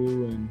I can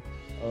do. And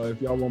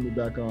if y'all want me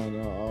back on,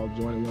 I'll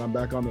join it when I'm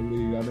back on the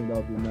league. I think that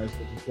would be nice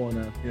before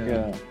now.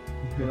 Yeah.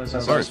 That's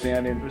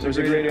outstanding. It was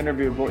a great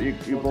interview.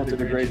 You both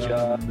did a great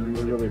job.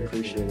 We really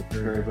appreciate it.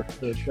 Very, very much.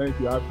 Thank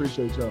you. I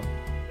appreciate y'all.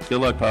 Good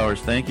luck,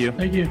 Powers. Thank you.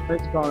 Thank you.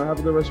 Thanks, Connor. Have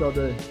a good rest of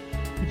y'all day.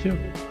 You too.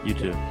 You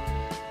too.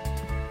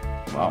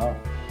 Wow.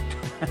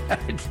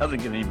 It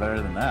doesn't get any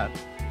better than that.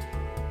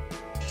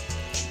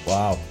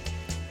 Wow.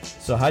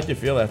 So how'd you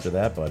feel after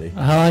that, buddy?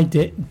 I liked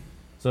it.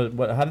 So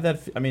how did that?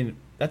 I mean,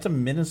 that's a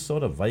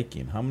Minnesota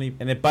Viking. How many?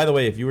 And by the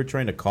way, if you were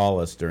trying to call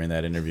us during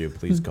that interview,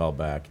 please call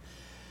back.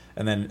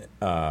 And then,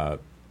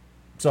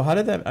 so how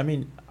did that? I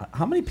mean,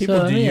 how many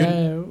people do you?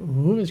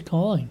 Who is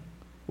calling?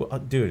 Well,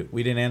 dude,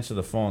 we didn't answer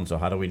the phone, so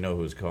how do we know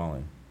who's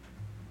calling?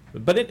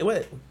 But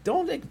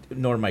don't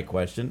ignore my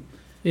question.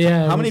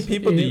 Yeah. How many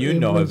people do you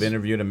know have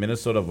interviewed a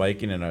Minnesota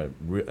Viking and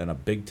a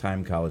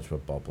big-time college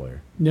football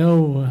player?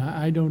 No,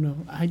 I don't know.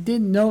 I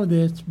didn't know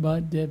this,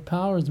 but did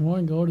Powers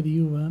want to go to the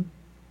U of M?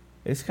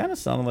 It's kind of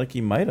sounded like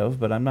he might have,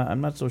 but I'm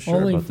not so sure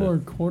Only about for a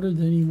that. quarter,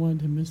 then he went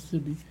to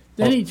Mississippi.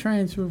 Then he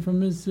transferred from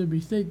Mississippi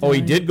State. Oh,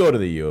 he did go to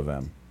the U of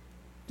M.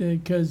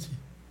 Because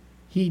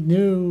he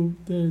knew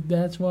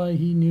that's why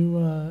he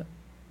knew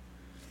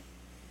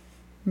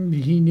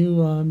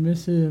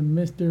Mr.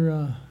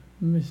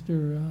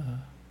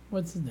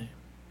 What's his name?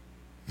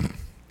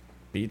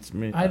 Beats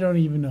me. I don't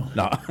even know.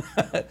 No,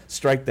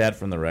 strike that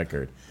from the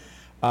record.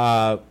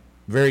 So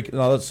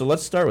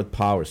let's start with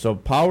Powers. So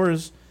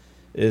Powers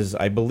is,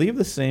 I believe,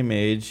 the same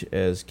age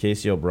as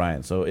Casey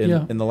O'Brien. So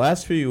in the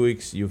last few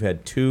weeks, you've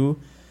had two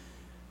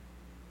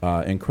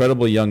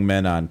incredible young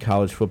men on,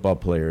 college football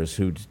players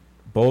who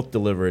both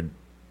delivered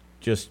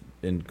just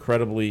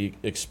incredibly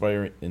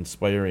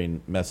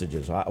inspiring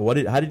messages. How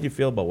did you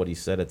feel about what he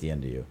said at the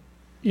end of you?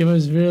 It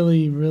was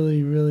really,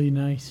 really, really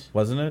nice.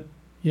 Wasn't it?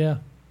 Yeah.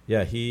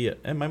 Yeah,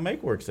 and my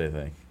mic works, I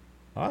think.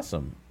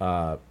 Awesome.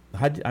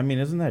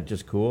 Isn't that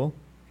just cool?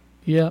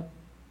 Yeah.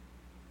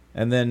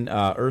 And then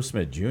Irv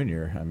Smith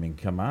Jr., I mean,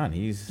 come on.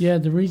 Yeah,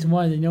 the reason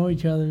why they know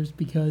each other is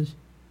because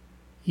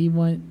he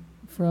went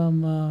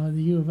from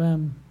the U of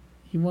M.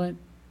 He went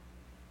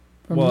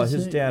from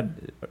his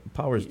dad,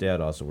 Powers'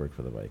 dad, also worked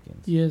for the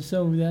Vikings. Yeah,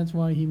 so that's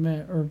why he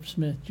met Irv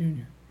Smith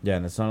Jr. Yeah,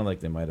 and it sounded like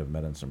they might have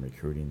met on some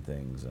recruiting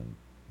things, and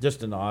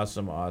just an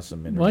awesome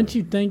interview. Don't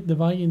you think the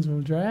Vikings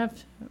will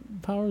draft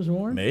Powers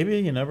Warren? Maybe,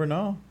 you never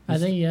know. I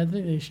think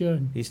they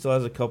should. He still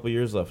has a couple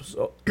years left.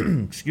 So,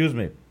 excuse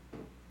me.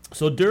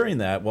 So during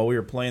that, while we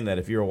were playing that,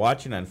 if you were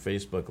watching on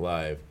Facebook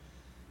Live,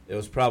 it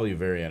was probably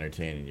very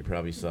entertaining. You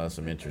probably saw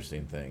some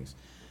interesting things.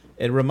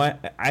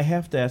 I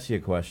have to ask you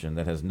a question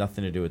that has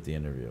nothing to do with the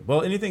interview.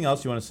 Well, anything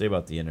else you want to say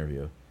about the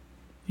interview?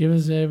 It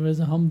was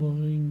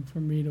humbling for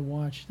me to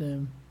watch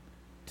them.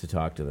 To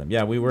talk to them.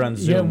 Yeah, we were on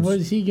Zoom. Yeah,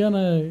 was he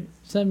gonna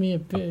send me a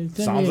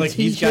Sounds like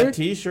he's got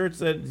T-shirts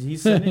that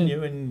he's sending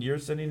you, and you're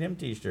sending him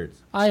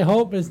T-shirts. I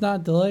hope it's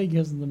not delayed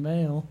because of the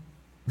mail.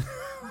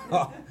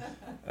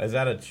 Is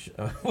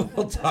that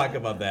we'll talk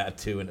about that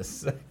too in a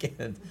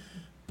second.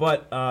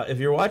 But if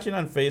you're watching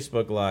on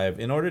Facebook Live,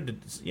 in order to,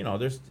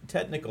 there's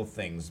technical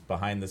things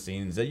behind the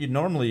scenes that you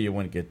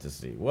wouldn't get to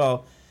see.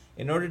 Well,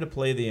 in order to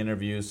play the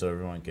interview so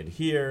everyone could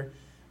hear,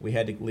 we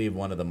had to leave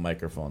one of the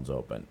microphones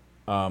open.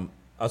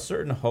 A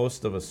certain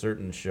host of a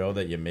certain show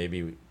that you may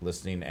be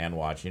listening and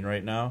watching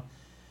right now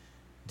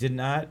did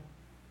not,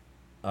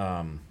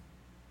 how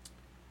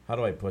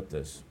do I put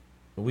this?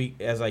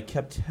 As I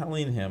kept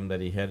telling him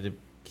that he had to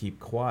keep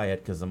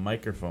quiet because the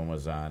microphone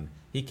was on,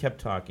 he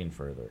kept talking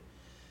further.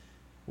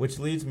 Which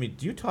leads me,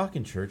 do you talk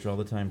in church all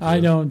the time too? I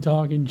don't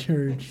talk in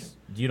church.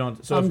 You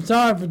don't? So I'm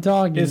sorry for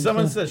talking. If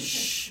someone says,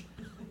 shh,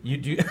 you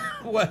do,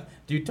 what?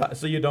 Do you talk,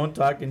 so you don't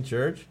talk in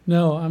church?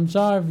 No, I'm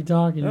sorry for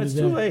talking. No, it's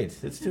too late.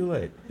 It's too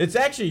late. It's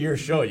actually your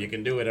show. You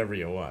can do whatever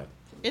you want.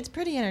 It's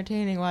pretty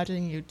entertaining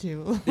watching you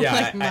two,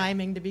 yeah,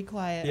 miming to be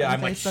quiet on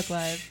Facebook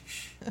Live.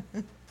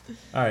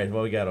 All right,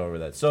 well, we got over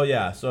that. So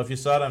if you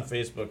saw it on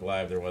Facebook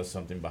Live, there was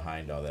something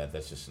behind all that.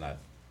 That's just not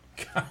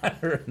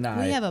Connor and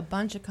I. We have a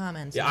bunch of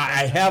comments. Yeah,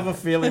 I have a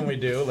feeling we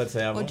do. Let's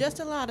have them. Just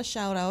a lot of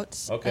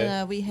shout-outs.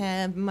 Okay. We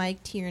have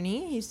Mike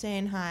Tierney. He's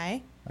saying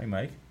hi. Hi,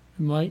 Mike.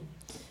 Mike.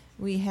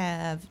 We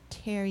have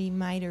Terry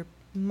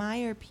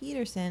Meyer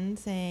Peterson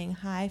saying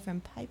hi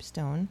from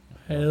Pipestone.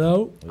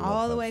 Hello.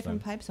 All the way from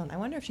Pipestone. I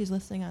wonder if she's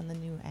listening on the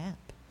new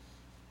app.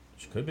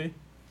 She could be.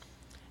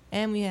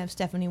 And we have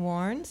Stephanie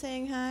Warren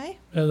saying hi.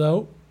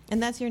 Hello.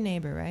 And that's your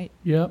neighbor, right?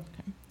 Yep.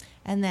 Okay.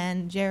 And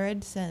then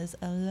Jared says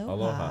aloha.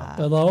 Aloha.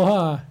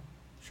 Aloha.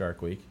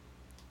 Shark Week.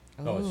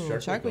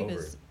 It's Shark Week over.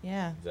 is,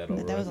 yeah. Is that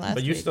over? That was last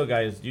But week.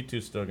 you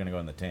two still going to go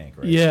in the tank,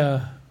 right?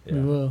 Yeah, we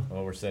will.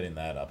 Well, we're setting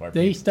that up.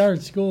 They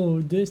start school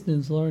with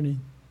distance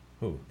learning.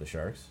 Who? The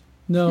Sharks?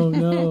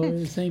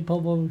 No, St.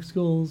 Paul Public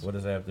Schools. What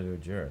does that have to do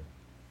with Jared?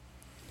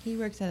 He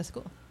works at a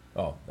school.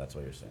 Oh, that's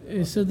what you're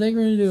saying. So they're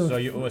going to do. So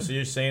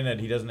you're saying that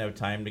he doesn't have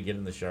time to get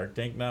in the Shark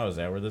Tank now? Is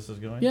that where this is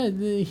going? Yeah,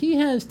 he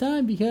has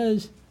time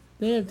because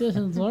they have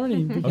distance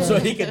learning. So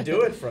he can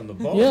do it from the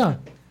boat. Yeah.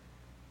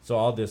 So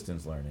all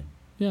distance learning.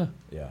 Yeah.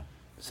 Yeah.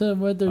 So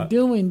what they're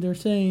doing, they're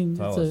saying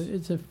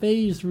it's a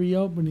phased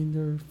reopening.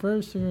 They're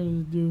going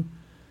to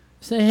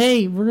say,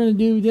 hey, we're going to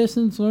do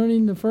distance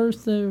learning the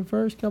first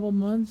couple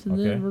months, and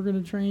then we're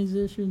going to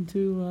transition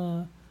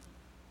to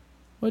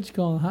what's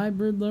called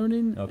hybrid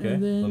learning,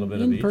 and then a little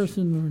bit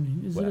in-person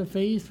learning. Is it a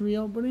phased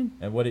reopening?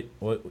 And what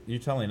you're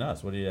telling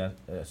us? What do you?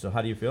 So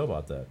how do you feel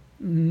about that?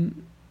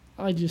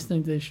 I just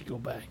think they should go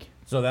back.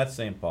 So that's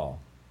St. Paul.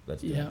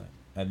 That's doing that.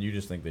 And you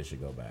just think they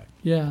should go back.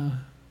 Yeah,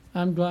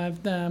 I'm glad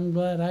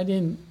I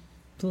didn't.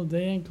 They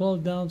didn't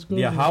close down school.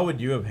 Yeah, how would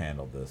you have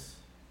handled this?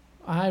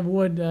 I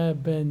would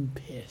have been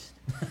pissed.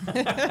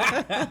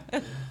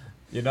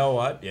 You know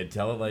what? You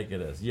tell it like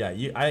it is. Yeah,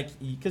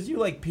 because you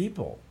like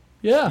people.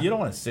 Yeah. You don't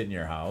want to sit in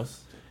your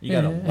house. You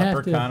got a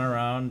leprechaun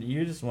around.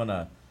 You just want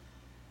to.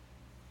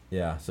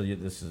 Yeah, so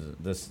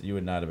this you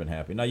would not have been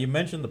happy. Now you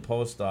mentioned the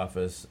post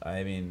office.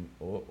 I mean,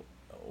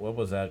 what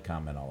was that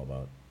comment all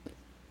about?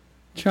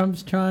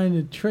 Trump's trying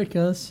to trick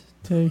us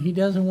he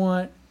doesn't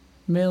want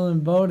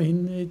mail-in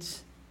voting.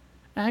 It's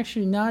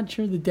actually not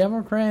true. The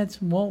Democrats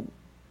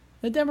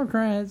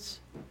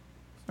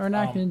are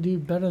not going to do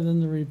better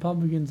than the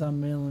Republicans on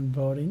mail-in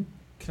voting.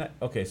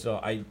 Okay, so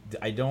I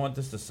don't want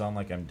this to sound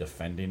like I'm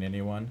defending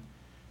anyone,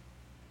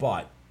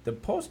 but the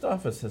post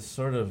office has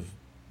sort of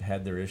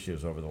had their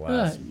issues over the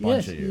last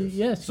bunch of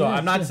years. So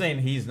I'm not saying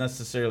he's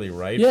necessarily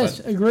right. Yes,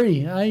 but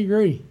I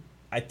agree.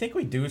 I think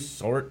we do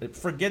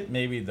forget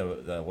maybe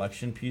the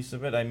election piece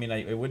of it. I mean,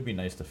 it would be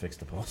nice to fix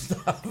the post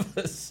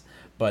office,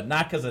 but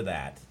not because of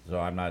that. So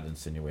I'm not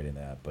insinuating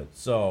that. But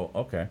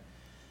okay.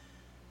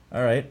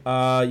 All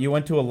right. You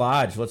went to a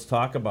lodge. Let's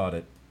talk about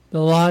it.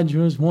 The lodge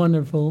was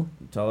wonderful.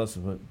 Tell us,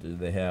 do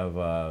they have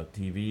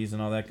TVs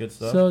and all that good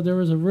stuff? So there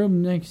was a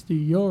room next to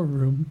your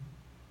room.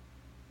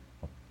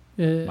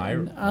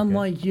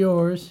 Unlike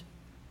yours,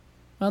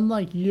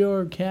 unlike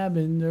your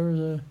cabin, there was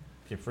a...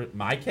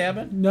 My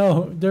cabin?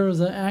 No, there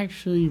was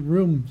actually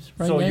rooms.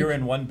 Right. So you're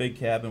in one big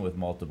cabin with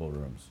multiple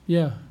rooms?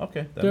 Yeah.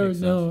 Okay, that makes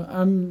sense.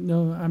 I'm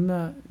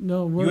not.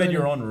 No, you had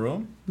your own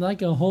room?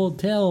 Like a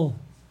hotel.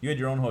 You had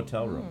your own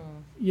hotel room?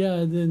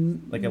 Yeah,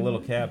 then... Like a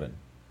little cabin?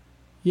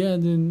 Yeah,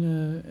 and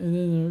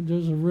then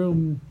there's a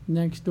room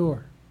next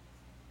door.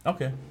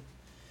 Okay.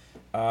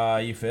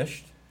 You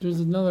fished? There's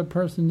another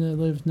person that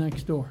lives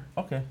next door.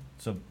 Okay.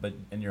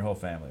 And your whole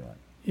family went?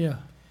 Yeah.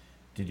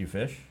 Did you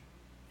fish?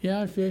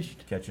 Yeah, I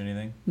fished. Catch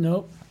anything?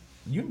 Nope.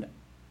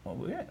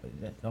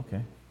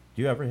 Okay.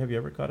 Have you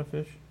ever caught a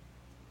fish?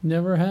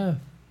 Never have.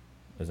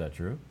 Is that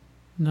true?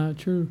 Not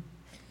true.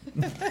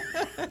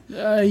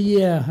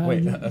 Yeah.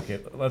 Wait, okay,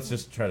 let's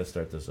just try to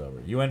start this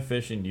over. You went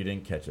fishing, you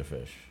didn't catch a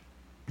fish.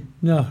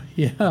 No,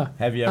 yeah.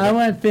 Have you ever? I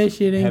went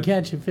fishing, didn't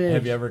catch a fish.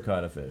 Have you ever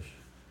caught a fish?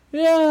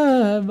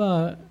 Yeah,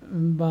 about a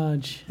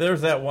bunch.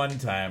 There's that one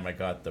time I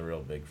caught the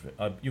real big fish.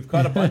 You've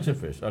caught a bunch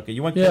of fish. Okay,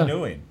 you went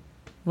canoeing.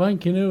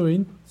 Went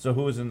canoeing. So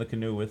who was in the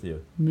canoe with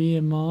you? Me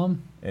and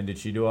Mom. And did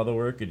she do all the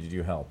work, or did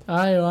you help?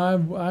 I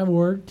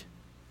worked.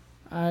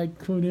 I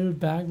canoed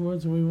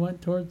backwards and we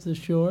went towards the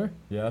shore.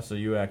 Yeah, so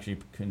you actually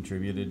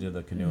contributed to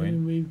the canoeing?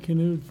 And we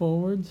canoed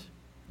forwards.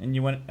 And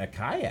you went a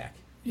kayak?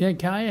 Yeah,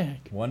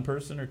 kayak. One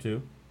person or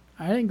two?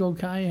 I didn't go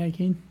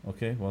kayaking.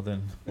 Okay, well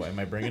then, why am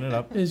I bringing it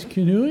up? Is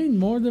canoeing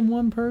more than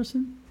one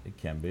person? It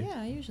can be.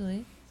 Yeah,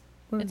 usually.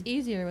 It's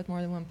easier with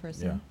more than one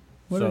person. Yeah.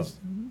 What is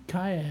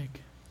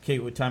kayak?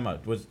 Kate, time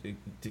out.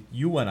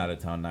 You went out of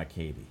town, not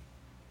Katie?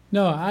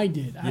 No, I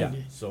did. I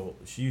did. So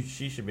she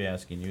should be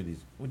asking you these.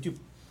 Would you?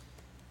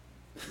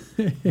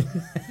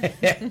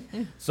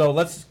 So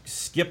let's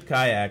skip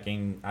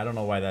kayaking. I don't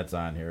know why that's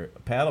on here.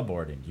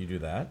 Paddleboarding. Did you do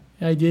that?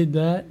 I did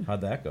that.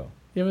 How'd that go?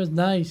 It was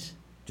nice.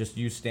 Just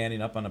you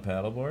standing up on a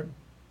paddleboard?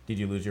 Did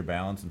you lose your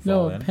balance and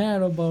fall in? No,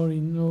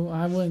 paddleboarding.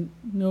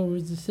 No, it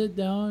was to sit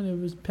down. It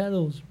was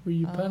pedals where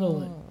you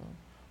pedal it.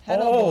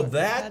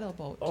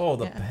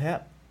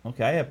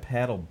 Okay, I have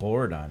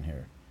paddleboard on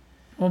here.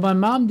 Well, my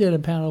mom did a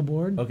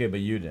paddleboard. Okay, but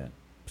you didn't.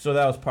 So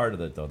that was part of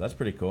it, though. That's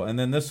pretty cool. And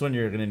then this one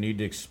you're going to need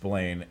to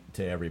explain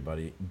to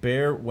everybody.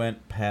 Bear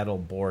went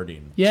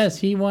paddleboarding. Yes,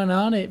 he went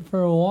on it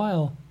for a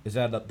while. Is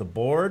that the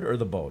board or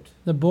the boat?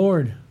 The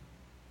board.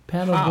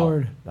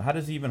 Paddleboard. How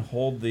does he even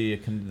hold the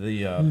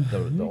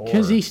oar?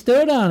 Because he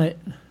stood on it.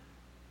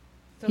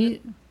 So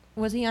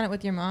was he on it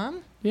with your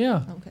mom?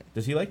 Yeah. Okay.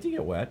 Does he like to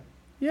get wet?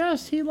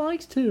 Yes, he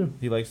likes to.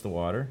 He likes the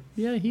water?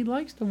 Yeah, he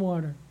likes the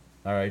water.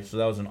 All right, so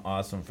that was an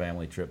awesome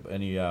family trip.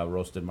 Any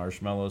roasted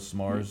marshmallows,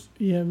 s'mores?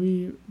 Yeah,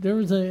 there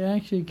was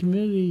actually a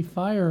community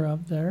fire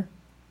up there.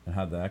 And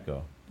how'd that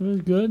go? It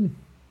was good.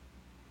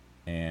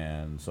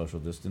 And social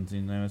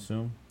distancing, I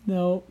assume?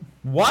 No.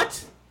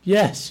 What?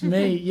 Yes,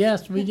 mate.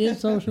 Yes, we did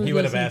social distancing. He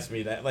would have asked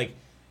me that. Like,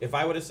 if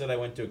I would have said I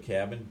went to a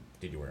cabin,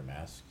 did you wear a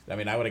mask? I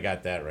mean, I would have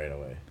got that right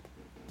away.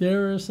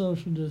 There was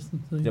social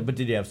distancing. Yeah, but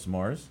did you have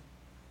s'mores?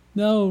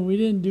 No, we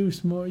didn't do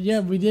s'mores. Yeah,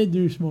 we did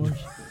do s'mores.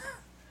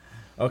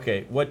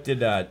 Okay, what did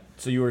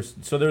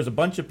so there was a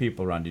bunch of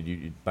people around. Did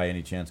you by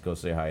any chance go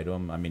say hi to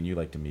them? I mean, you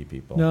like to meet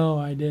people. No,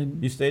 I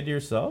didn't. You stayed to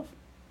yourself?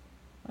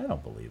 I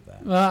don't believe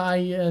that. Well,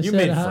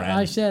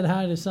 I said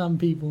hi to some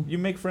people. You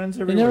make friends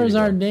everywhere. And there was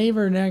our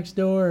neighbor next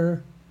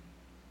door.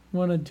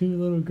 One of two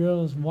little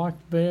girls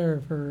walked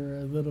bear for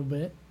a little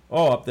bit.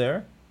 Oh, up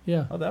there?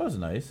 Yeah. Oh, that was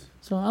nice.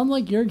 So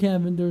unlike your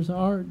cabin, there's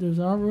our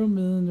room, and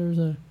then there's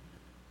a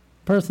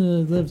person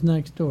that lives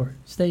next door,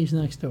 stays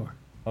next door.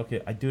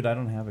 Okay, dude, I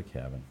don't have a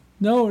cabin.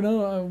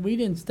 No, we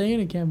didn't stay in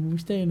a cabin. We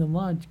stayed in a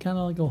lodge, kind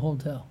of like a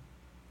hotel.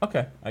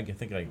 Okay, I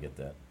think I can get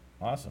that.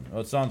 Awesome.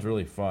 Well, it sounds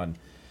really fun.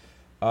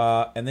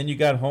 And then you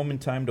got home in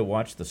time to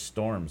watch the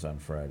storms on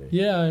Friday.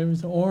 Yeah, it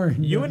was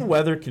orange. You and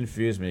weather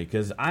confuse me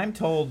because I'm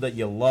told that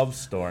you love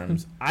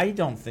storms. I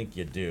don't think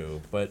you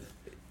do, but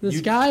the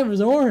sky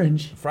was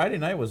orange. Friday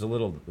night was it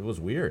was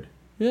weird.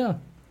 Yeah.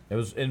 It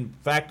was, in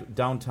fact,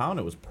 downtown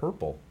it was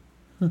purple.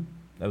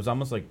 It was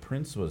almost like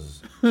Prince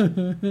was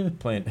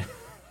playing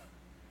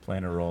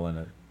a role in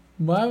it.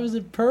 Why was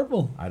it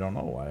purple? I don't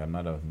know why. I'm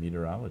not a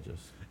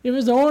meteorologist. It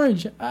was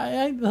orange.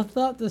 I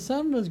thought the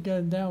sun was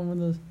going down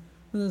when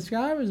the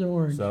sky was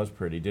orange. So that was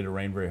pretty. Did it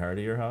rain very hard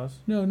at your house?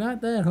 No,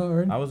 not that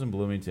hard. I was in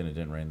Bloomington. It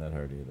didn't rain that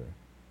hard either.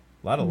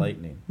 A lot of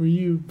lightning. Were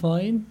you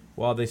playing?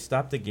 Well, they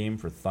stopped the game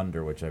for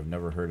thunder, which I've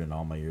never heard in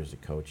all my years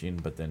of coaching.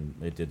 But then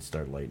it did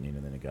start lightning,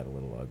 and then it got a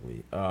little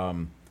ugly.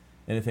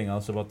 Anything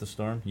else about the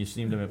storm? You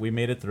seem to. We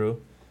made it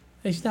through.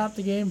 They stopped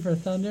the game for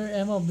thunder.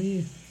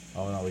 MLB.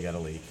 Oh no, we got a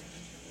leak.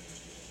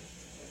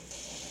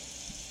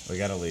 We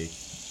got a leak.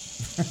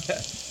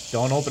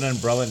 Don't open an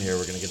umbrella in here.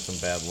 We're gonna get some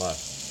bad luck.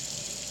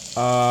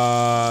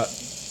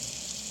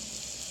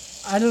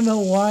 I don't know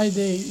why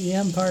the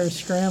umpires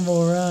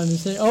scramble around and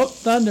say, "Oh,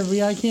 thunder, we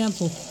got to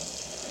cancel."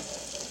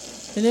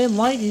 And then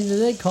lightning. Did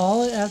they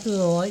call it after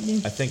the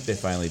lightning? I think they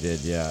finally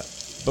did, yeah.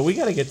 But we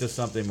got to get to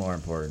something more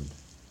important.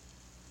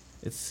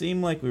 It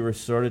seemed like we were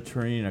sort of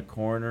turning a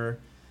corner,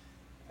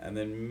 and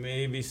then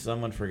maybe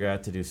someone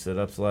forgot to do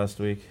sit-ups last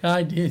week.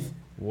 I did.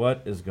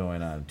 What is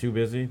going on? Too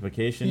busy?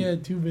 Vacation? Yeah,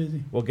 too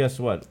busy. Well, guess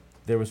what?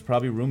 There was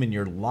probably room in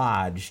your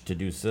lodge to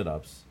do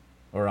sit-ups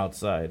or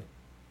outside.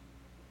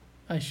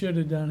 I should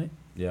have done it.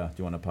 Yeah. Do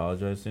you want to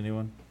apologize to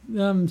anyone?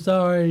 I'm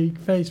sorry,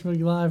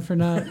 Facebook Live, for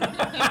not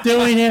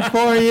doing it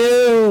for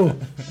you.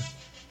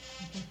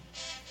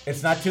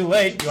 It's not too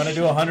late. You want to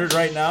do 100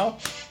 right now?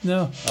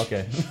 No.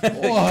 Okay.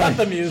 Cut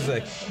the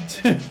music.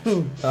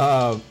 2,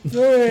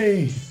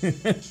 3.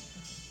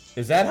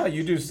 Is that how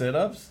you do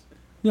sit-ups?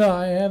 No,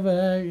 I have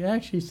a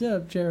actually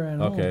sit-up chair at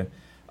home. Okay.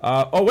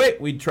 Oh wait,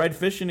 we tried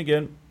fishing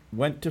again.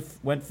 Went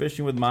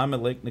fishing with Mom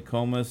at Lake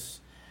Nokomis,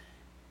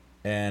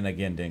 and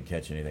again didn't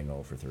catch anything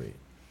 0 for 3.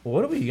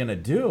 What are we gonna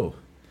do?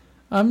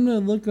 I'm gonna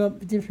look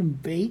up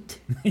different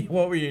bait.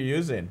 What were you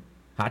using?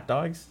 Hot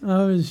dogs?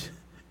 I was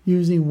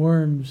using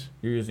worms.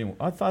 You're using.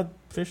 I thought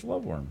fish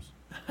love worms.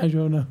 I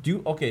don't know.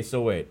 Okay,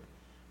 so wait.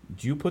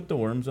 Do you put the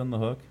worms on the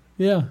hook?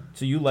 Yeah.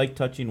 So you like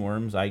touching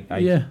worms?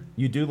 Yeah.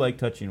 You do like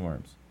touching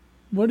worms.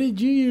 What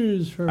did you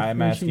use for I'm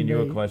fishing asking you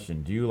bait? a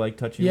question. Do you like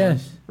touching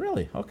Yes. worms?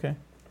 Really? Okay.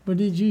 What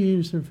did you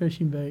use for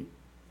fishing bait?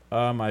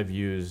 I've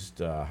used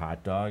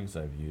hot dogs.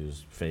 I've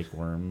used fake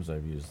worms.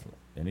 I've used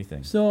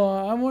anything. So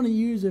I want to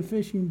use a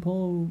fishing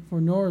pole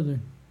for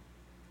northern.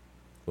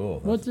 Oh,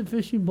 What's a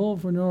fishing pole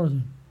for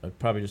northern?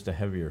 probably just a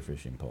heavier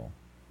fishing pole.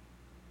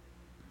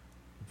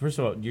 First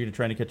of all, you're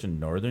trying to catch a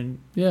northern?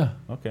 Yeah.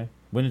 Okay.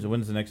 When's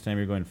the next time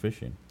you're going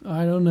fishing?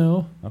 I don't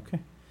know. Okay.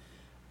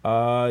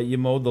 You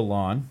mowed the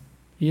lawn.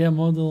 Yeah,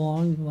 mowed the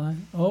long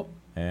line. Oh,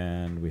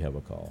 And we have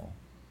a call.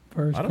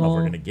 first I don't know call. if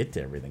we're going to get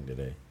to everything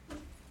today.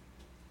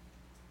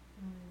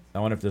 I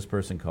wonder if this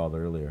person called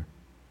earlier.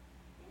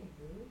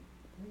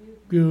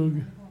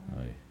 Goog.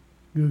 Oy.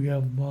 Goog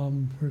have a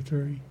bomb for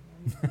 3.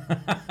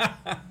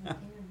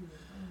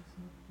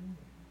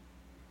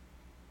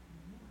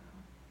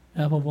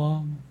 Apple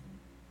bomb.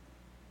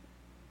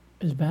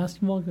 Is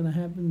basketball going to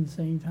happen the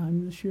same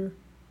time this year?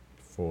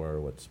 For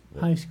what?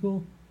 High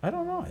school? I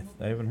don't know.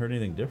 I haven't heard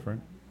anything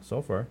different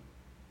so far.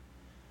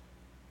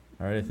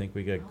 All right, I think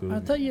we got Google. I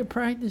thought you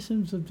practiced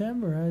in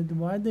September.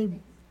 Why'd they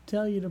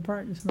tell you to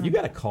practice now? You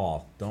got a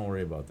call. Don't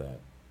worry about that.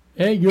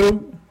 Hey,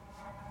 Goog.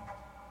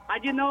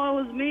 How'd you know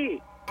it was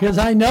me? Because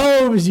I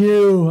know it was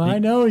you. I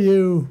know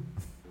you.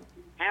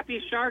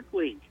 Happy Shark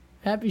Week.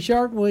 Happy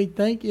Shark Week.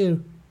 Thank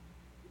you.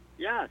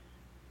 Yes.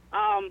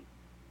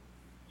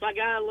 So I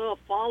got a little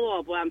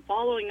follow-up. I'm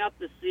following up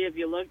to see if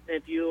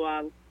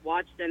you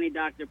watched any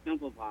Dr.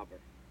 Pimple Popper.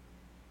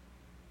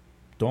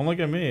 Don't look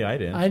at me. I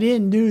didn't. I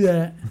didn't do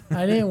that.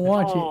 I didn't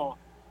watch Oh,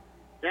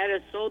 that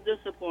is so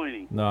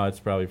disappointing. No, it's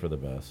probably for the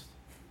best.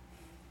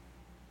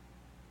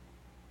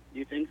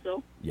 You think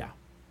so? Yeah.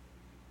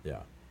 Yeah.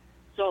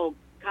 So,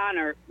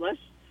 Connor, let's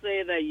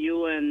say that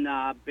you and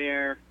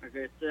Bear are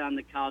going to sit on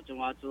the couch and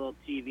watch a little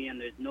TV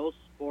and there's no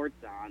sports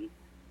on.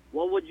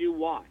 What would you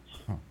watch?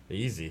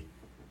 Easy. it.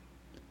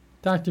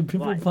 Dr.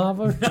 Pimple What?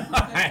 Popper?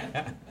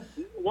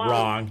 Well,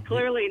 Wrong.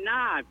 clearly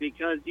not,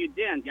 because you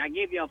didn't. I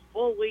gave you a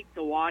full week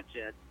to watch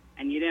it,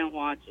 and you didn't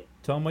watch it.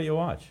 Tell them what you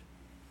watch.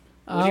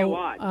 What do you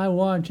watch? I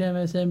watch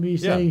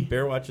MSNBC. Yeah,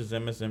 Bear watches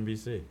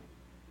MSNBC.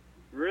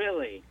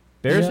 Really?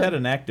 Bear's Yeah. had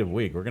an active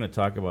week. We're going to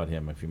talk about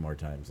him a few more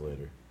times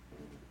later.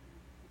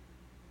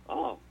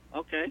 Oh,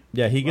 okay.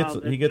 Yeah, he Well,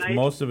 gets that's nice.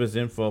 most of his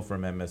info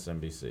from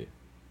MSNBC.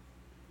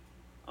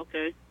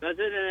 Okay. Doesn't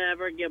it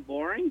ever get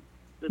boring?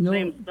 The No.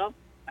 same stuff?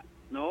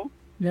 No?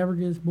 Never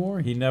gets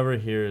boring. He never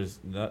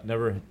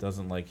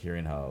doesn't like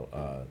hearing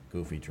how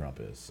goofy Trump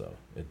is. So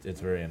it's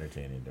very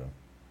entertaining to him.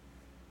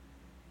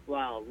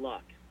 Well,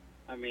 look.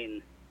 I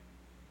mean,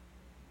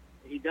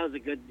 he does a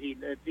good...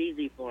 It's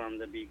easy for him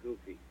to be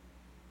goofy.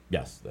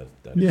 Yes, that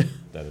Yeah.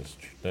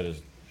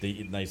 is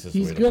the nicest.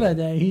 He's way to good put at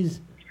it. that.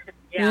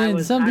 Yeah,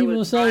 Some people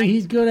was say trying-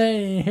 he's good at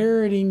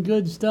inheriting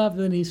good stuff,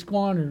 then he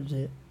squanders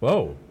it.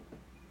 Whoa,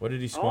 what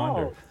did he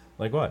squander? Oh.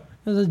 Like what?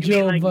 That's a You mean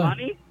Joe like Biden.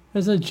 money?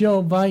 That's what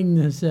Joe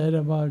Biden has said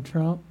about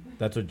Trump.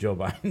 That's what Joe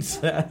Biden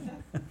said.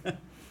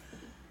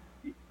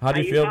 How Are do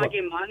you you feel about?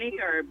 talking money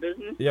or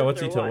business? Yeah, what's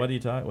he talking?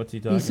 talking? What's he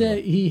talking He said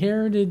about? he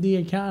inherited the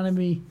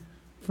economy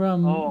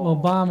from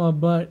Obama,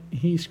 but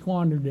he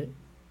squandered it.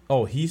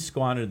 Oh, he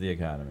squandered the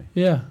economy.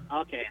 Yeah.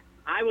 Okay.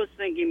 I was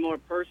thinking more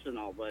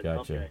personal, but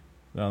Gotcha. okay.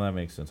 No, that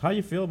makes sense. How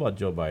you feel about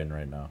Joe Biden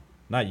right now?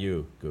 Not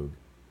you, Goog.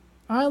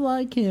 I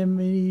like him,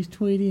 and he's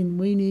tweeting,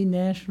 "We need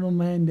national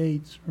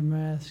mandates for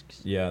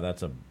masks." Yeah,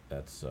 that's a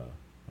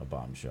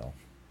bombshell.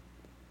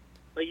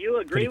 But you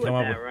agree with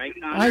that, right,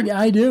 Connor?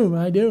 I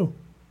do.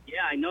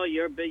 Yeah, I know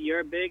you're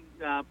a big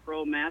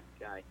pro mask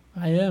guy.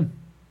 I am.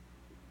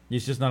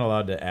 He's just not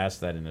allowed to ask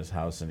that in his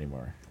house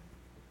anymore.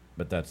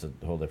 But that's a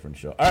whole different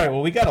show. All right,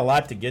 well, we got a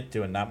lot to get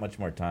to and not much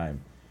more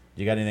time.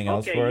 You got anything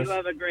else for us? Okay, you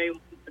have a great...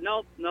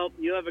 Nope,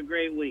 you have a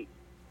great week.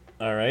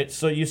 All right,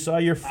 so you saw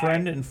your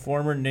friend and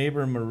former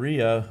neighbor,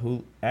 Maria,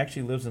 who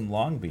actually lives in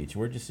Long Beach.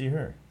 Where'd you see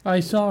her? I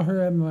saw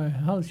her at my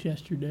house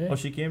yesterday. Oh,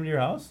 she came to your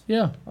house?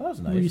 Yeah. Oh, that was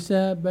nice. We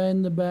sat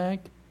in the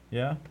back.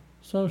 Yeah?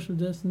 Social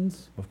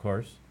distance. Of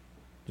course.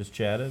 Just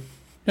chatted?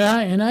 Yeah,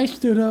 and I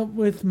stood up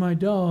with my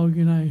dog,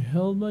 and I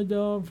held my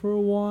dog for a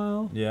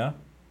while. Yeah?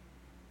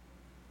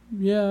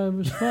 Yeah, it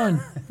was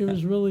fun. It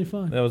was really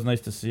fun. That was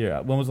nice to see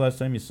her. When was the last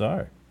time you saw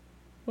her?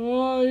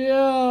 Oh,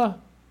 yeah.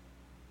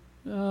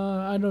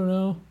 I don't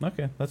know.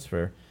 Okay, that's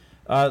fair.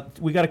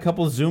 We got a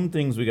couple Zoom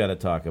things we got to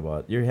talk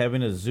about. You're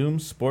having a Zoom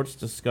sports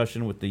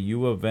discussion with the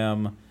U of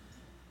M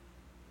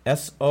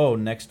SO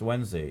next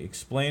Wednesday.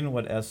 Explain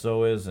what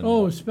SO is.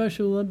 And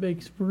Special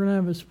Olympics. We're going to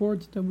have a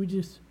sports that we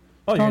just...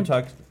 Oh, you're going to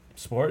talk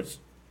sports?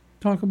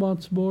 Talk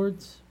about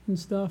sports and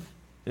stuff.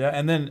 Yeah,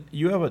 and then do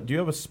you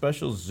have a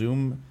special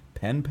Zoom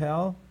pen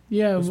pal?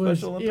 Yeah, it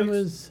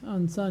was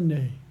on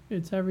Sunday.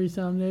 It's every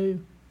Sunday.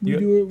 We You-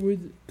 do it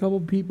with a couple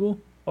people.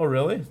 Oh,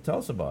 really? Tell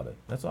us about it.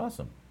 That's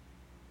awesome.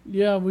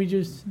 Yeah, we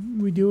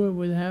do it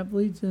with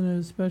athletes and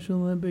a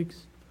Special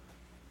Olympics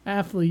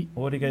athlete.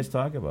 What do you guys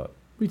talk about?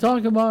 We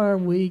talk about our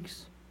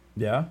weeks.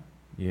 Yeah?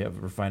 You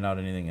ever find out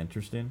anything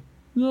interesting?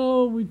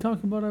 No, we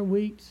talk about our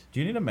weeks. Do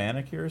you need a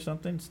manicure or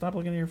something? Stop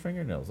looking at your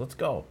fingernails. Let's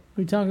go.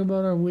 We talk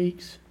about our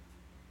weeks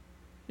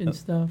and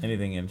stuff.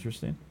 Anything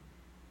interesting?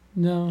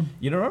 No.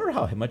 You remember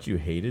how much you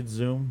hated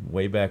Zoom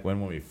way back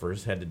when we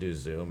first had to do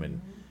Zoom?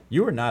 And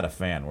you were not a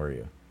fan, were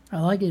you? I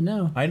like it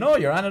now. I know.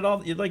 You're on it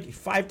all. You're like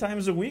 5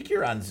 times a week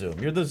you're on Zoom.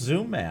 You're the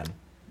Zoom man.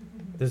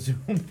 The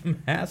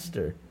Zoom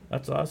master.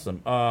 That's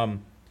awesome.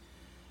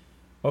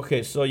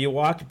 Okay, so you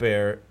walked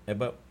Bear,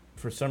 but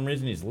for some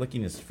reason he's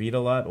licking his feet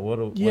a lot.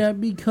 Yeah,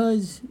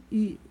 because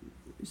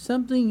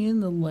something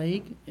in the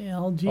lake,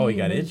 algae. Oh, he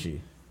got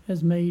itchy.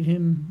 Has made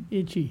him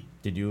itchy.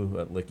 Did you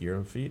lick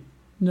your feet?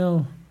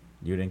 No.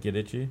 You didn't get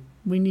itchy?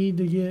 We need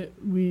to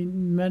get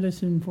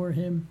medicine for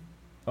him.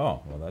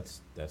 Oh, well, that's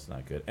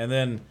not good. And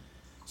then,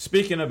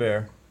 speaking of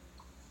Bear,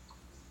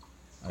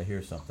 I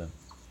hear something.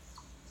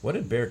 What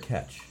did Bear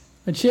catch?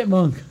 A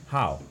chipmunk.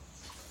 How?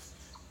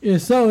 Yeah,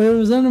 so it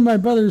was under my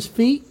brother's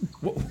feet,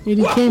 and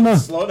he came up.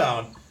 Slow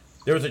down.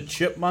 There was a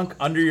chipmunk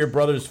under your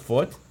brother's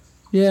foot?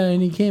 Yeah,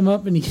 and he came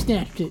up and he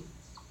snatched it.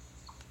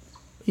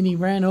 And he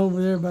ran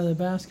over there by the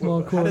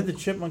basketball court. How did the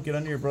chipmunk get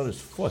under your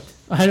brother's foot?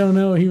 I don't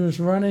know. He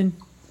was running,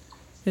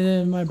 and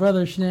then my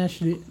brother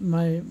snatched it.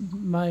 My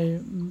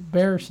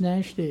bear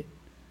snatched it.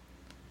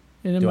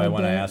 And then Do I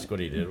want to ask what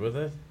he did with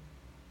it?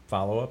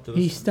 Follow up to this?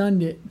 He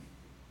stunned it.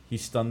 He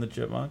stunned the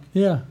chipmunk?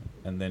 Yeah.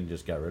 And then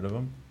just got rid of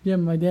him? Yeah,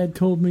 my dad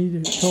told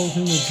him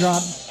to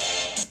drop.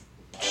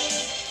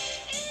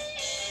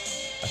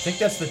 I think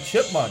that's the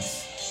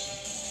chipmunks.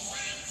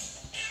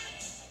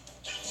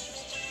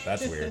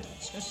 That's weird.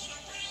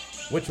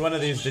 Which one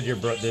of these did your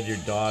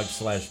dog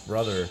 /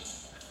 brother?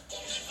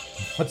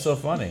 What's so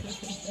funny?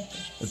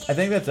 I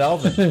think that's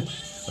Elvin.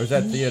 Or is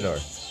that Theodore?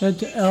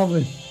 That's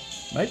Elvin.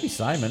 Might be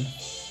Simon.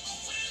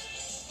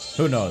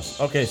 Who knows?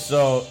 Okay,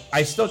 so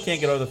I still can't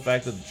get over the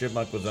fact that the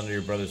chipmunk was under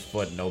your brother's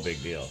foot. No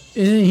big deal.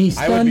 And then he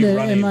stunned it,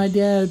 running. and my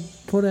dad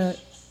put it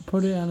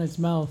on its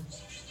mouth.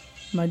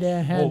 My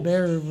dad had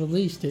Bear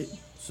released it.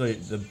 So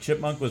the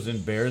chipmunk was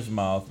in Bear's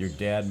mouth. Your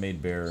dad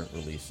made Bear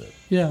release it.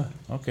 Yeah.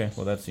 Okay,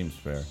 well that seems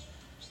fair.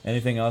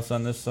 Anything else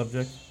on this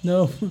subject?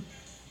 No.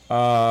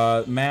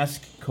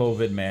 Mask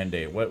COVID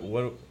mandate. What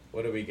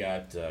do we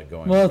got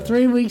going? Well,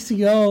 3 weeks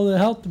ago, the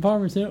health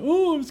department said,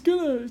 "Oh, it's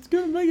gonna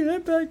make an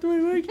impact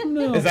 3 weeks from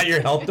now." Is that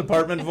your health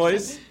department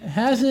voice?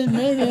 Hasn't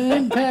made an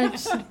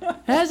impact.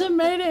 Hasn't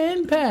made an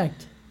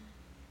impact.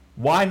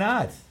 Why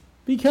not?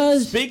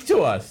 Because speak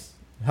to us,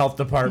 health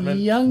department.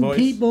 Young voice.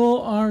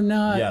 people are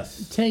not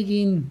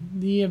taking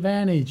the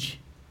advantage.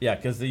 Yeah,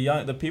 because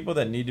the people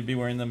that need to be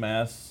wearing the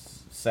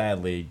masks,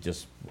 sadly,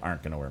 just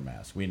aren't going to wear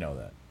masks. We know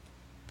that.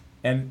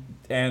 And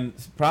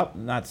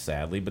not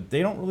sadly, but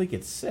they don't really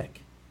get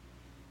sick.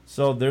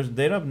 So they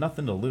don't have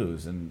nothing to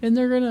lose. And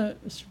they're going to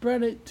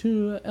spread it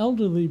to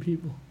elderly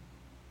people.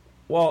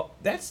 Well,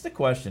 that's the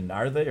question.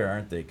 Are they or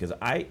aren't they? Because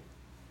I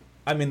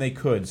mean, they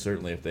could,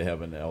 certainly, if they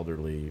have an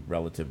elderly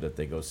relative that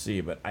they go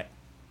see. But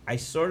I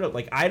sort of,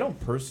 I don't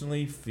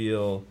personally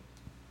feel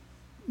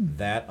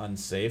that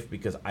unsafe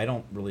because I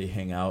don't really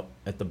hang out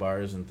at the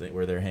bars and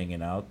where they're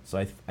hanging out.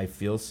 So I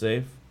feel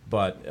safe.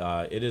 But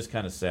it is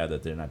kind of sad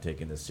that they're not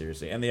taking this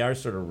seriously. And they are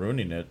sort of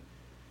ruining it.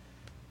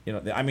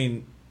 I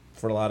mean,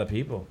 for a lot of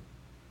people.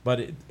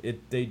 But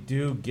they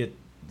don't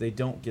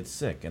get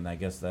sick, and I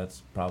guess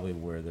that's probably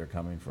where they're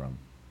coming from.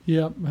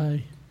 Yep.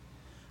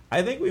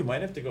 I think we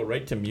might have to go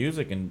right to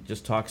music and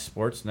just talk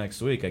sports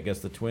next week. I guess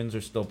the Twins are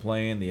still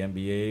playing, the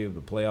NBA,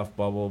 the playoff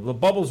bubble. The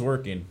bubble's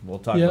working. We'll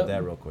talk about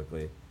that real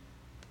quickly.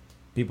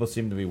 People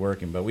seem to be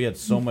working, but we had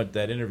so much.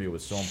 That interview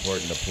was so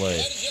important to play.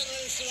 Ladies and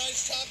gentlemen,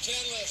 tonight's top 10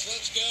 list.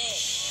 Let's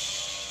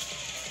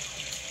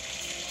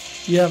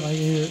go. Yep, I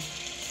hear it.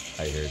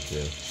 I hear it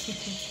too.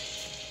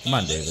 Come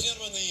on, David. Ladies and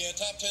gentlemen, the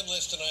top 10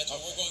 list tonight,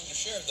 we're going to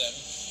share them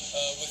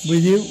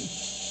with you.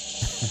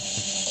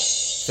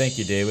 Thank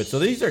you, David. So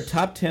these are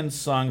top 10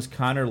 songs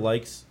Connor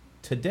likes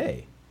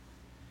today.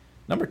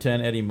 Number 10,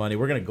 Eddie Money.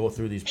 We're going to go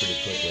through these pretty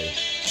quickly.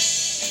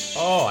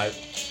 Oh,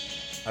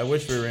 I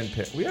wish we were in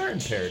we are in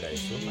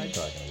paradise. What am I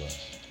talking about?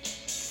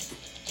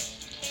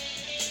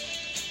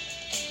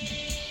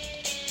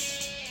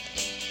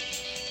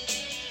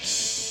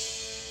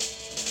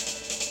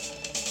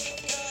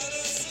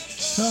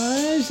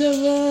 Times of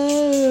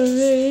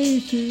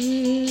elevation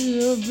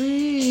of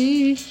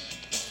breeze.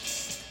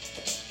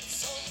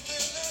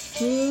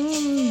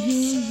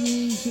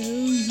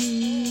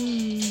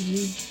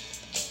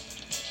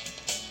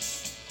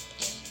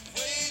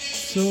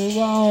 So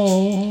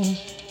long,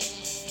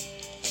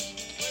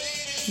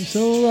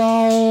 so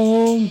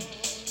long,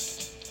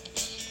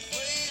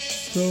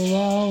 so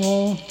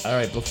long. All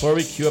right, before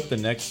we cue up the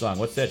next song,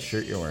 what's that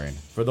shirt you're wearing?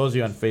 For those of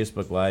you on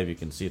Facebook Live, you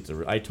can see it's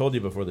I told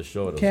you before the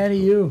show. Caddy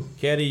U.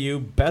 Caddy U,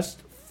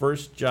 best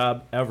first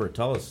job ever.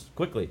 Tell us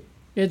quickly.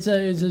 It's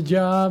a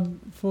job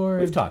for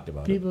We've talked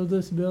about people with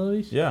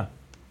disabilities. Yeah,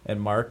 and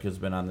Mark has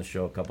been on the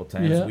show a couple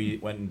times. Yeah. We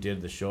went and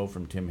did the show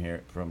from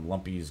from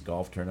Lumpy's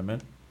golf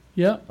tournament.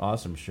 Yep.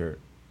 Awesome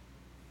shirt.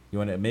 You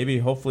want to maybe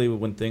hopefully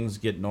when things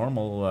get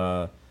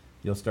normal,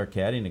 you'll start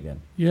caddying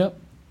again. Yep.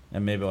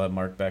 And maybe I'll have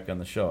Mark back on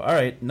the show. All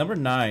right, number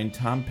 9,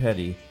 Tom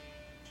Petty,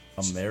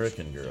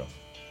 American Girl.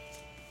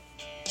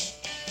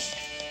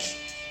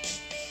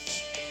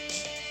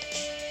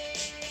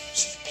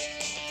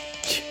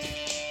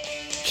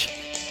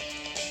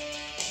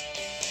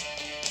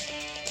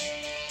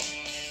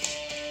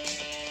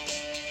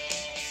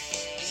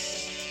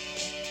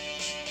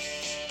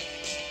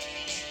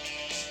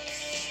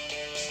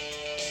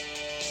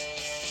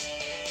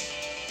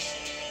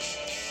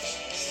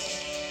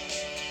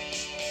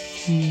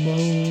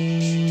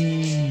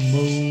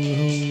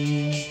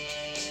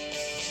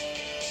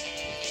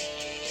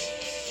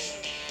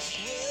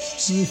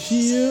 She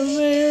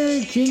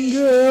American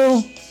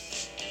girl.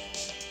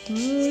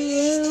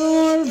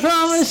 More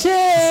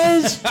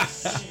promises.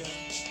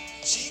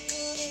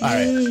 All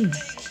right.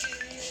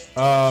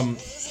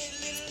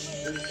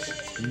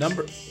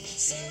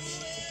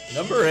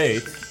 Number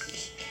 8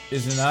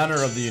 is in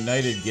honor of the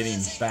United getting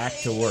back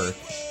to work.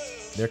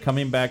 They're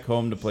coming back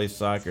home to play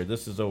soccer.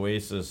 This is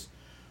Oasis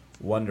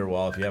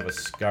Wonderwall. If you have a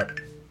scarf,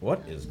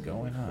 what is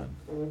going on?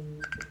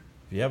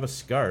 If you have a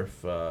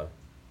scarf,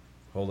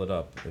 hold it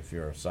up. If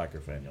you're a soccer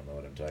fan, you'll know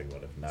what I'm talking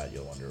about. If not,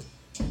 you'll wonder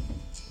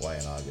why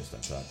in August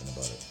I'm talking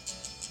about it.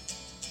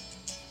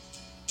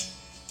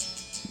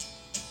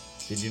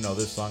 Did you know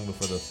this song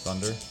before the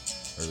Thunder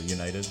or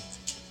United?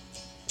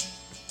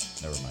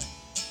 Never mind.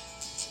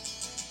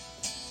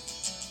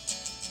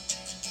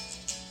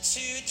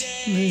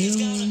 Today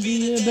gonna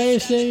be the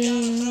best thing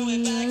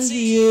to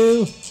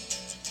you.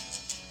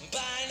 By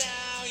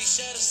now you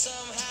should have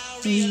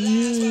somehow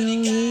realized what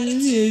you gotta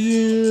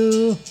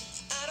do.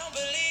 I don't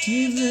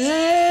believe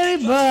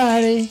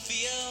anybody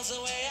feels the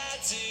way I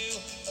do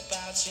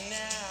about you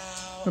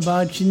now.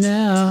 About you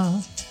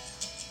now.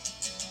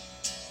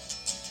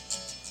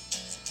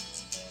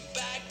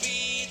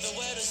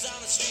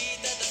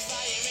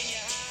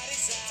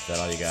 Is that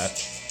all you got?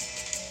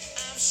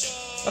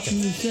 Okay.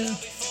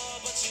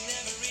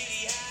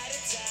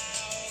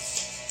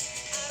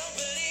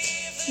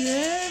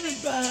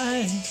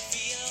 Everybody.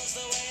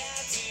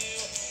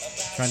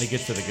 Trying to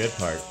get to the good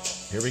part.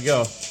 Here we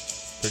go.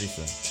 Pretty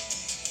soon.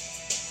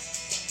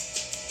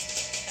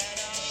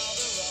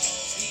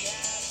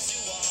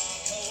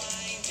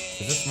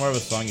 Is this more of a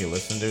song you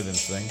listen to than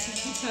sing?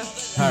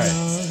 All right,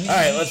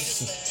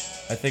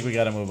 I think we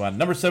got to move on.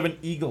 Number 7,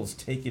 Eagles,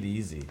 Take It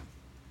Easy.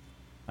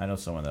 I know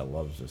someone that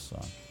loves this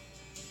song.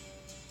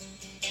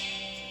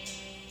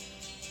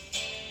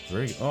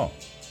 Oh.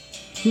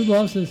 Who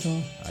loves this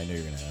song? I knew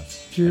you were going to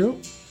ask.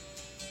 Drew?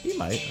 He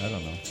might. I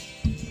don't know.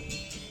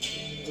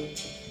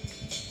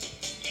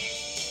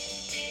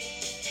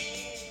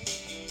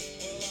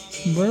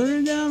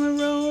 Burning down the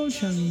road,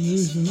 trying to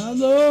lose my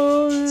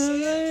load,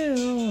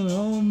 and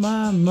on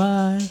my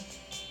mind.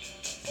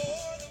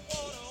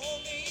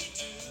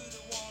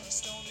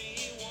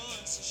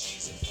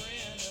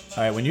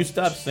 All right, when you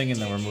stop singing,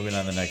 then we're moving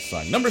on to the next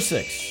song. Number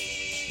 6,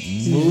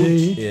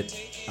 Move It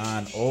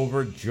On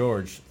Over,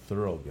 George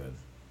Thorogood.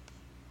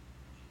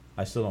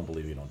 I still don't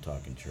believe you don't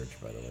talk in church,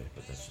 by the way,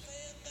 but that's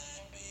just...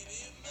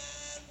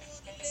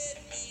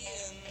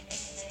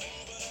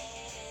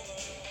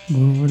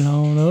 Moving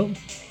on up.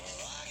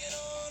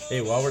 Hey,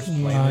 while we're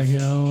playing Rock it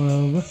this, on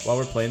over. while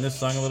we're playing this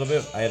song a little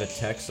bit, I had a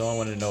text. Someone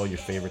wanted to know your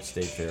favorite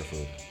state fair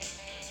food.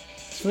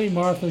 Sweet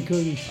Martha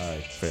cookies. All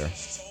right, fair.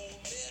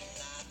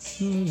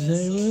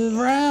 Say with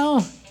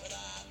brown.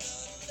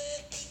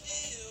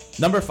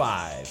 Number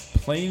 5,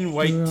 Plain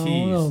White Roll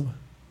Tees. over.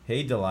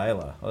 Hey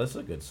Delilah. Oh, this is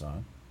a good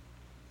song.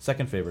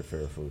 Second favorite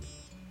fair food.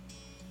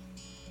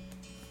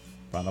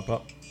 Brown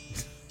Pup.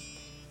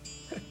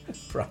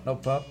 Brown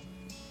Pup.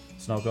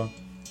 Snow cone.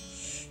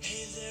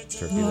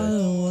 Turkey I leg.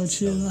 know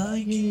what you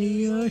like in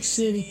New York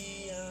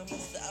City.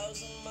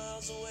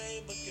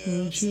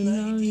 Don't you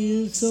know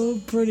you're so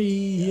pretty?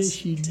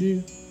 Yes, you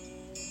do.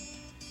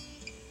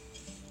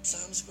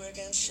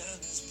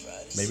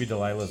 Maybe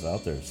Delilah's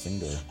out there. Sing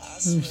to her.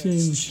 I'm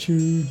saying it's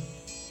true.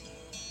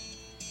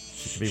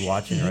 She should be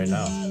watching right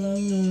now.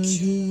 Don't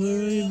you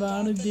worry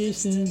about a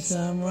distance.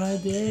 I'm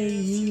right there.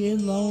 You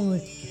get lonely.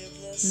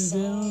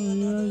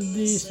 Down the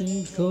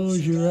distance,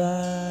 close your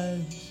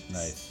eyes.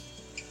 Nice.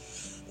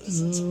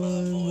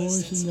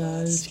 Voices out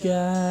of the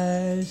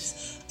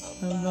skies.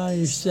 I'm by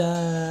your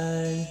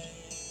side.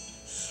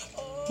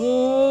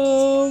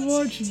 Oh,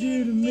 what you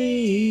do to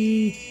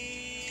me?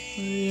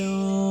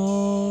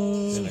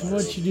 Oh,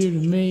 what you do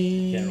to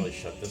me? Can't really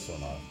shut this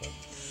one off. But.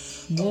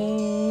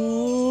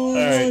 Oh, All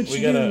right, what we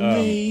you do to gotta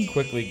me?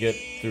 quickly get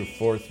through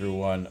 4 through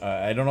 1.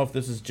 I don't know if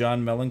this is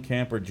John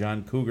Mellencamp or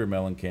John Cougar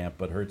Mellencamp,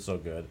 but Hurt So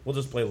Good. We'll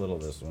just play a little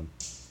of this one.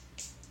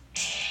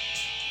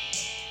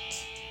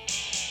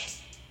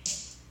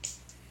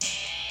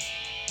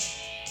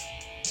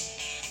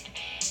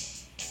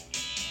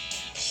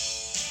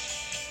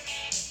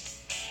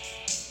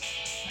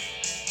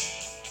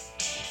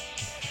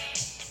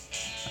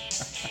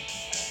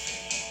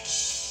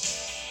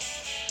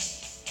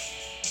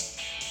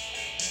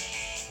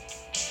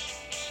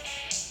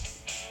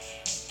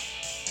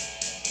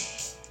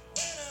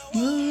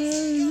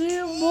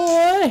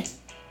 Boy.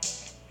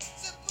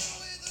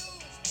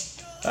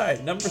 All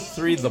right, number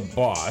 3, The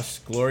Boss,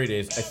 Glory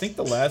Days. I think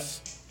the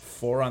last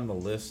 4 on the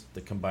list,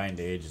 the combined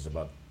age is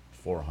about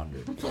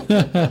 400.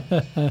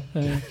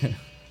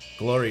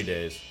 Glory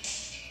Days.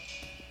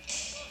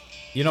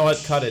 You know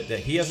what? Cut it.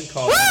 He hasn't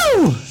called.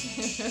 Woo!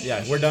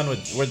 Yeah, we're done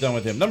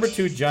with him. Number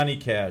 2, Johnny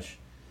Cash.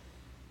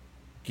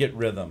 Get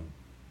Rhythm.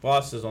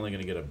 Boss is only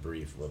going to get a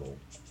brief little.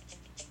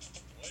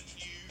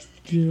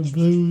 Get a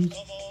blues.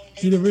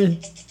 Get a rhythm.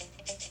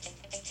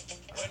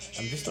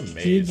 I'm just Get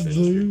amazed the at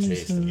your blues.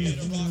 taste in music.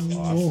 It's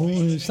awesome. Oh,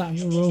 it's like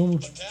a roll.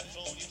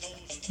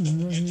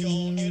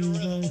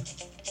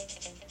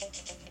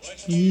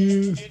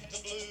 You.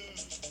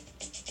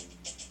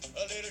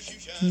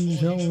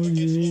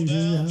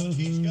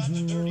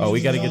 Oh,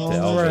 we got to get to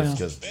Elvis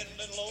because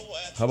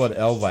how about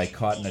Elvi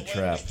Caught in a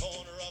Trap?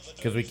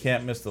 Because we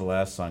can't miss the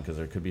last song because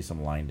there could be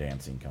some line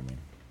dancing coming.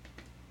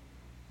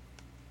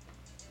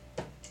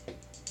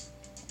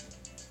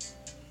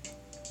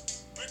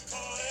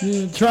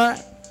 Yeah, try.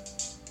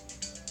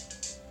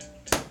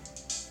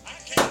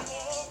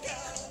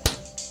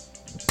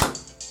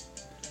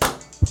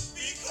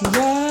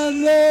 I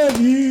love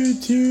you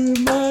too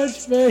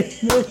much, baby.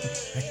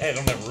 I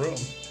don't have room.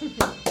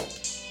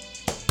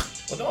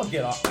 Well, don't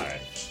get off. All right.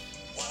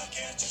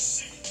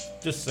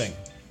 Just sing.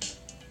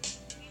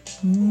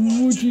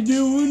 What you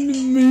doing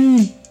to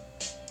me?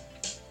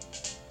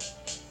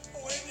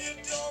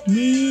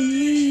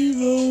 Believe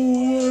a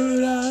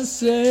word I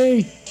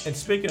say. And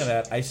speaking of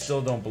that, I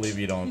still don't believe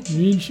you don't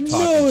Didn't you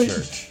talk know in it?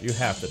 church. You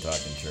have to talk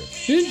in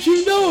church. Didn't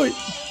you know it?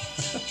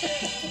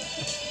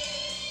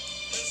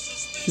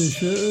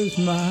 Sister's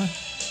mine.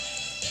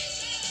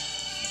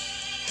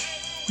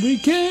 We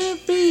can't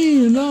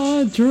feel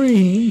our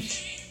dreams.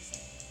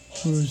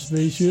 For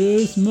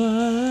spacious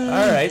mind.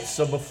 All right.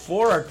 So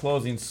before our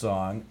closing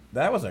song,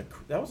 that was a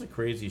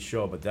crazy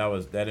show, but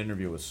that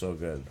interview was so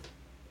good.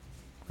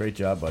 Great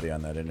job, buddy,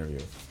 on that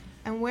interview.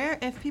 And where,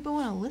 if people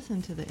want to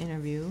listen to the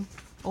interview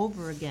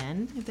over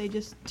again, if they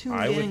just tuned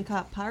in and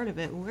caught part of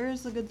it,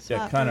 where's the good spot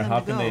Yeah, for Connor,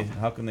 them to go?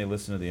 how can they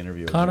listen to the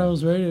interview?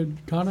 Conroe's Radio,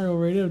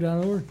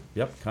 ConroeRadio.org.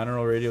 Yep,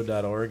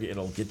 ConroeRadio.org.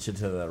 It'll get you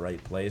to the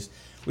right place.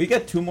 We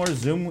got 2 more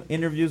Zoom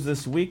interviews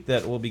this week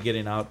that we'll be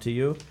getting out to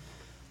you.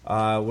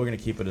 We're going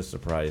to keep it a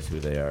surprise who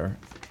they are.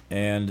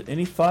 And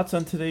any thoughts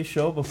on today's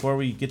show before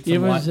we get to It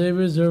was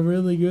a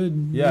really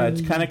good. Yeah, really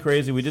it's kind of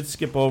crazy. We did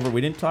skip over. We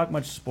didn't talk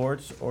much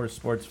sports or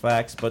sports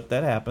facts, but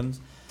that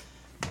happens.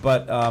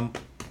 But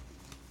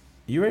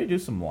you ready to do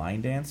some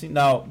line dancing?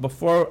 Now,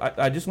 before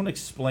I just want to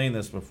explain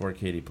this before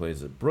Katie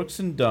plays it. Brooks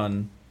and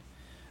Dunn,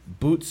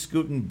 Boot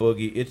Scootin'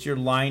 Boogie. It's your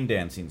line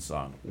dancing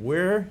song.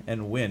 Where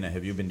and when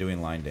have you been doing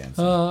line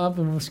dancing? Up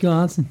in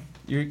Wisconsin.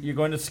 You're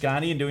going to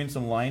Scotty and doing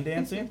some line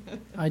dancing?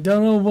 I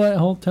don't know what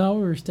hotel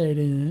we stayed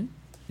in.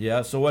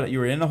 Yeah, so what? You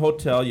were in a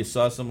hotel, you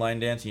saw some line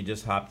dancing, you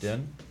just hopped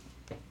in?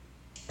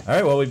 All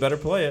right, well, we better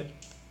play it.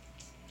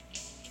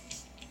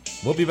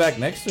 We'll be back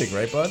next week,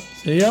 right, bud?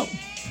 Yep.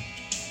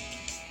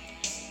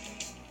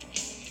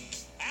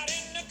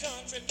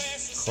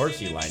 Of course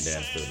he line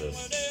danced to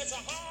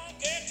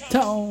this.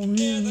 Tell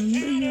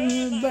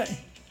me back.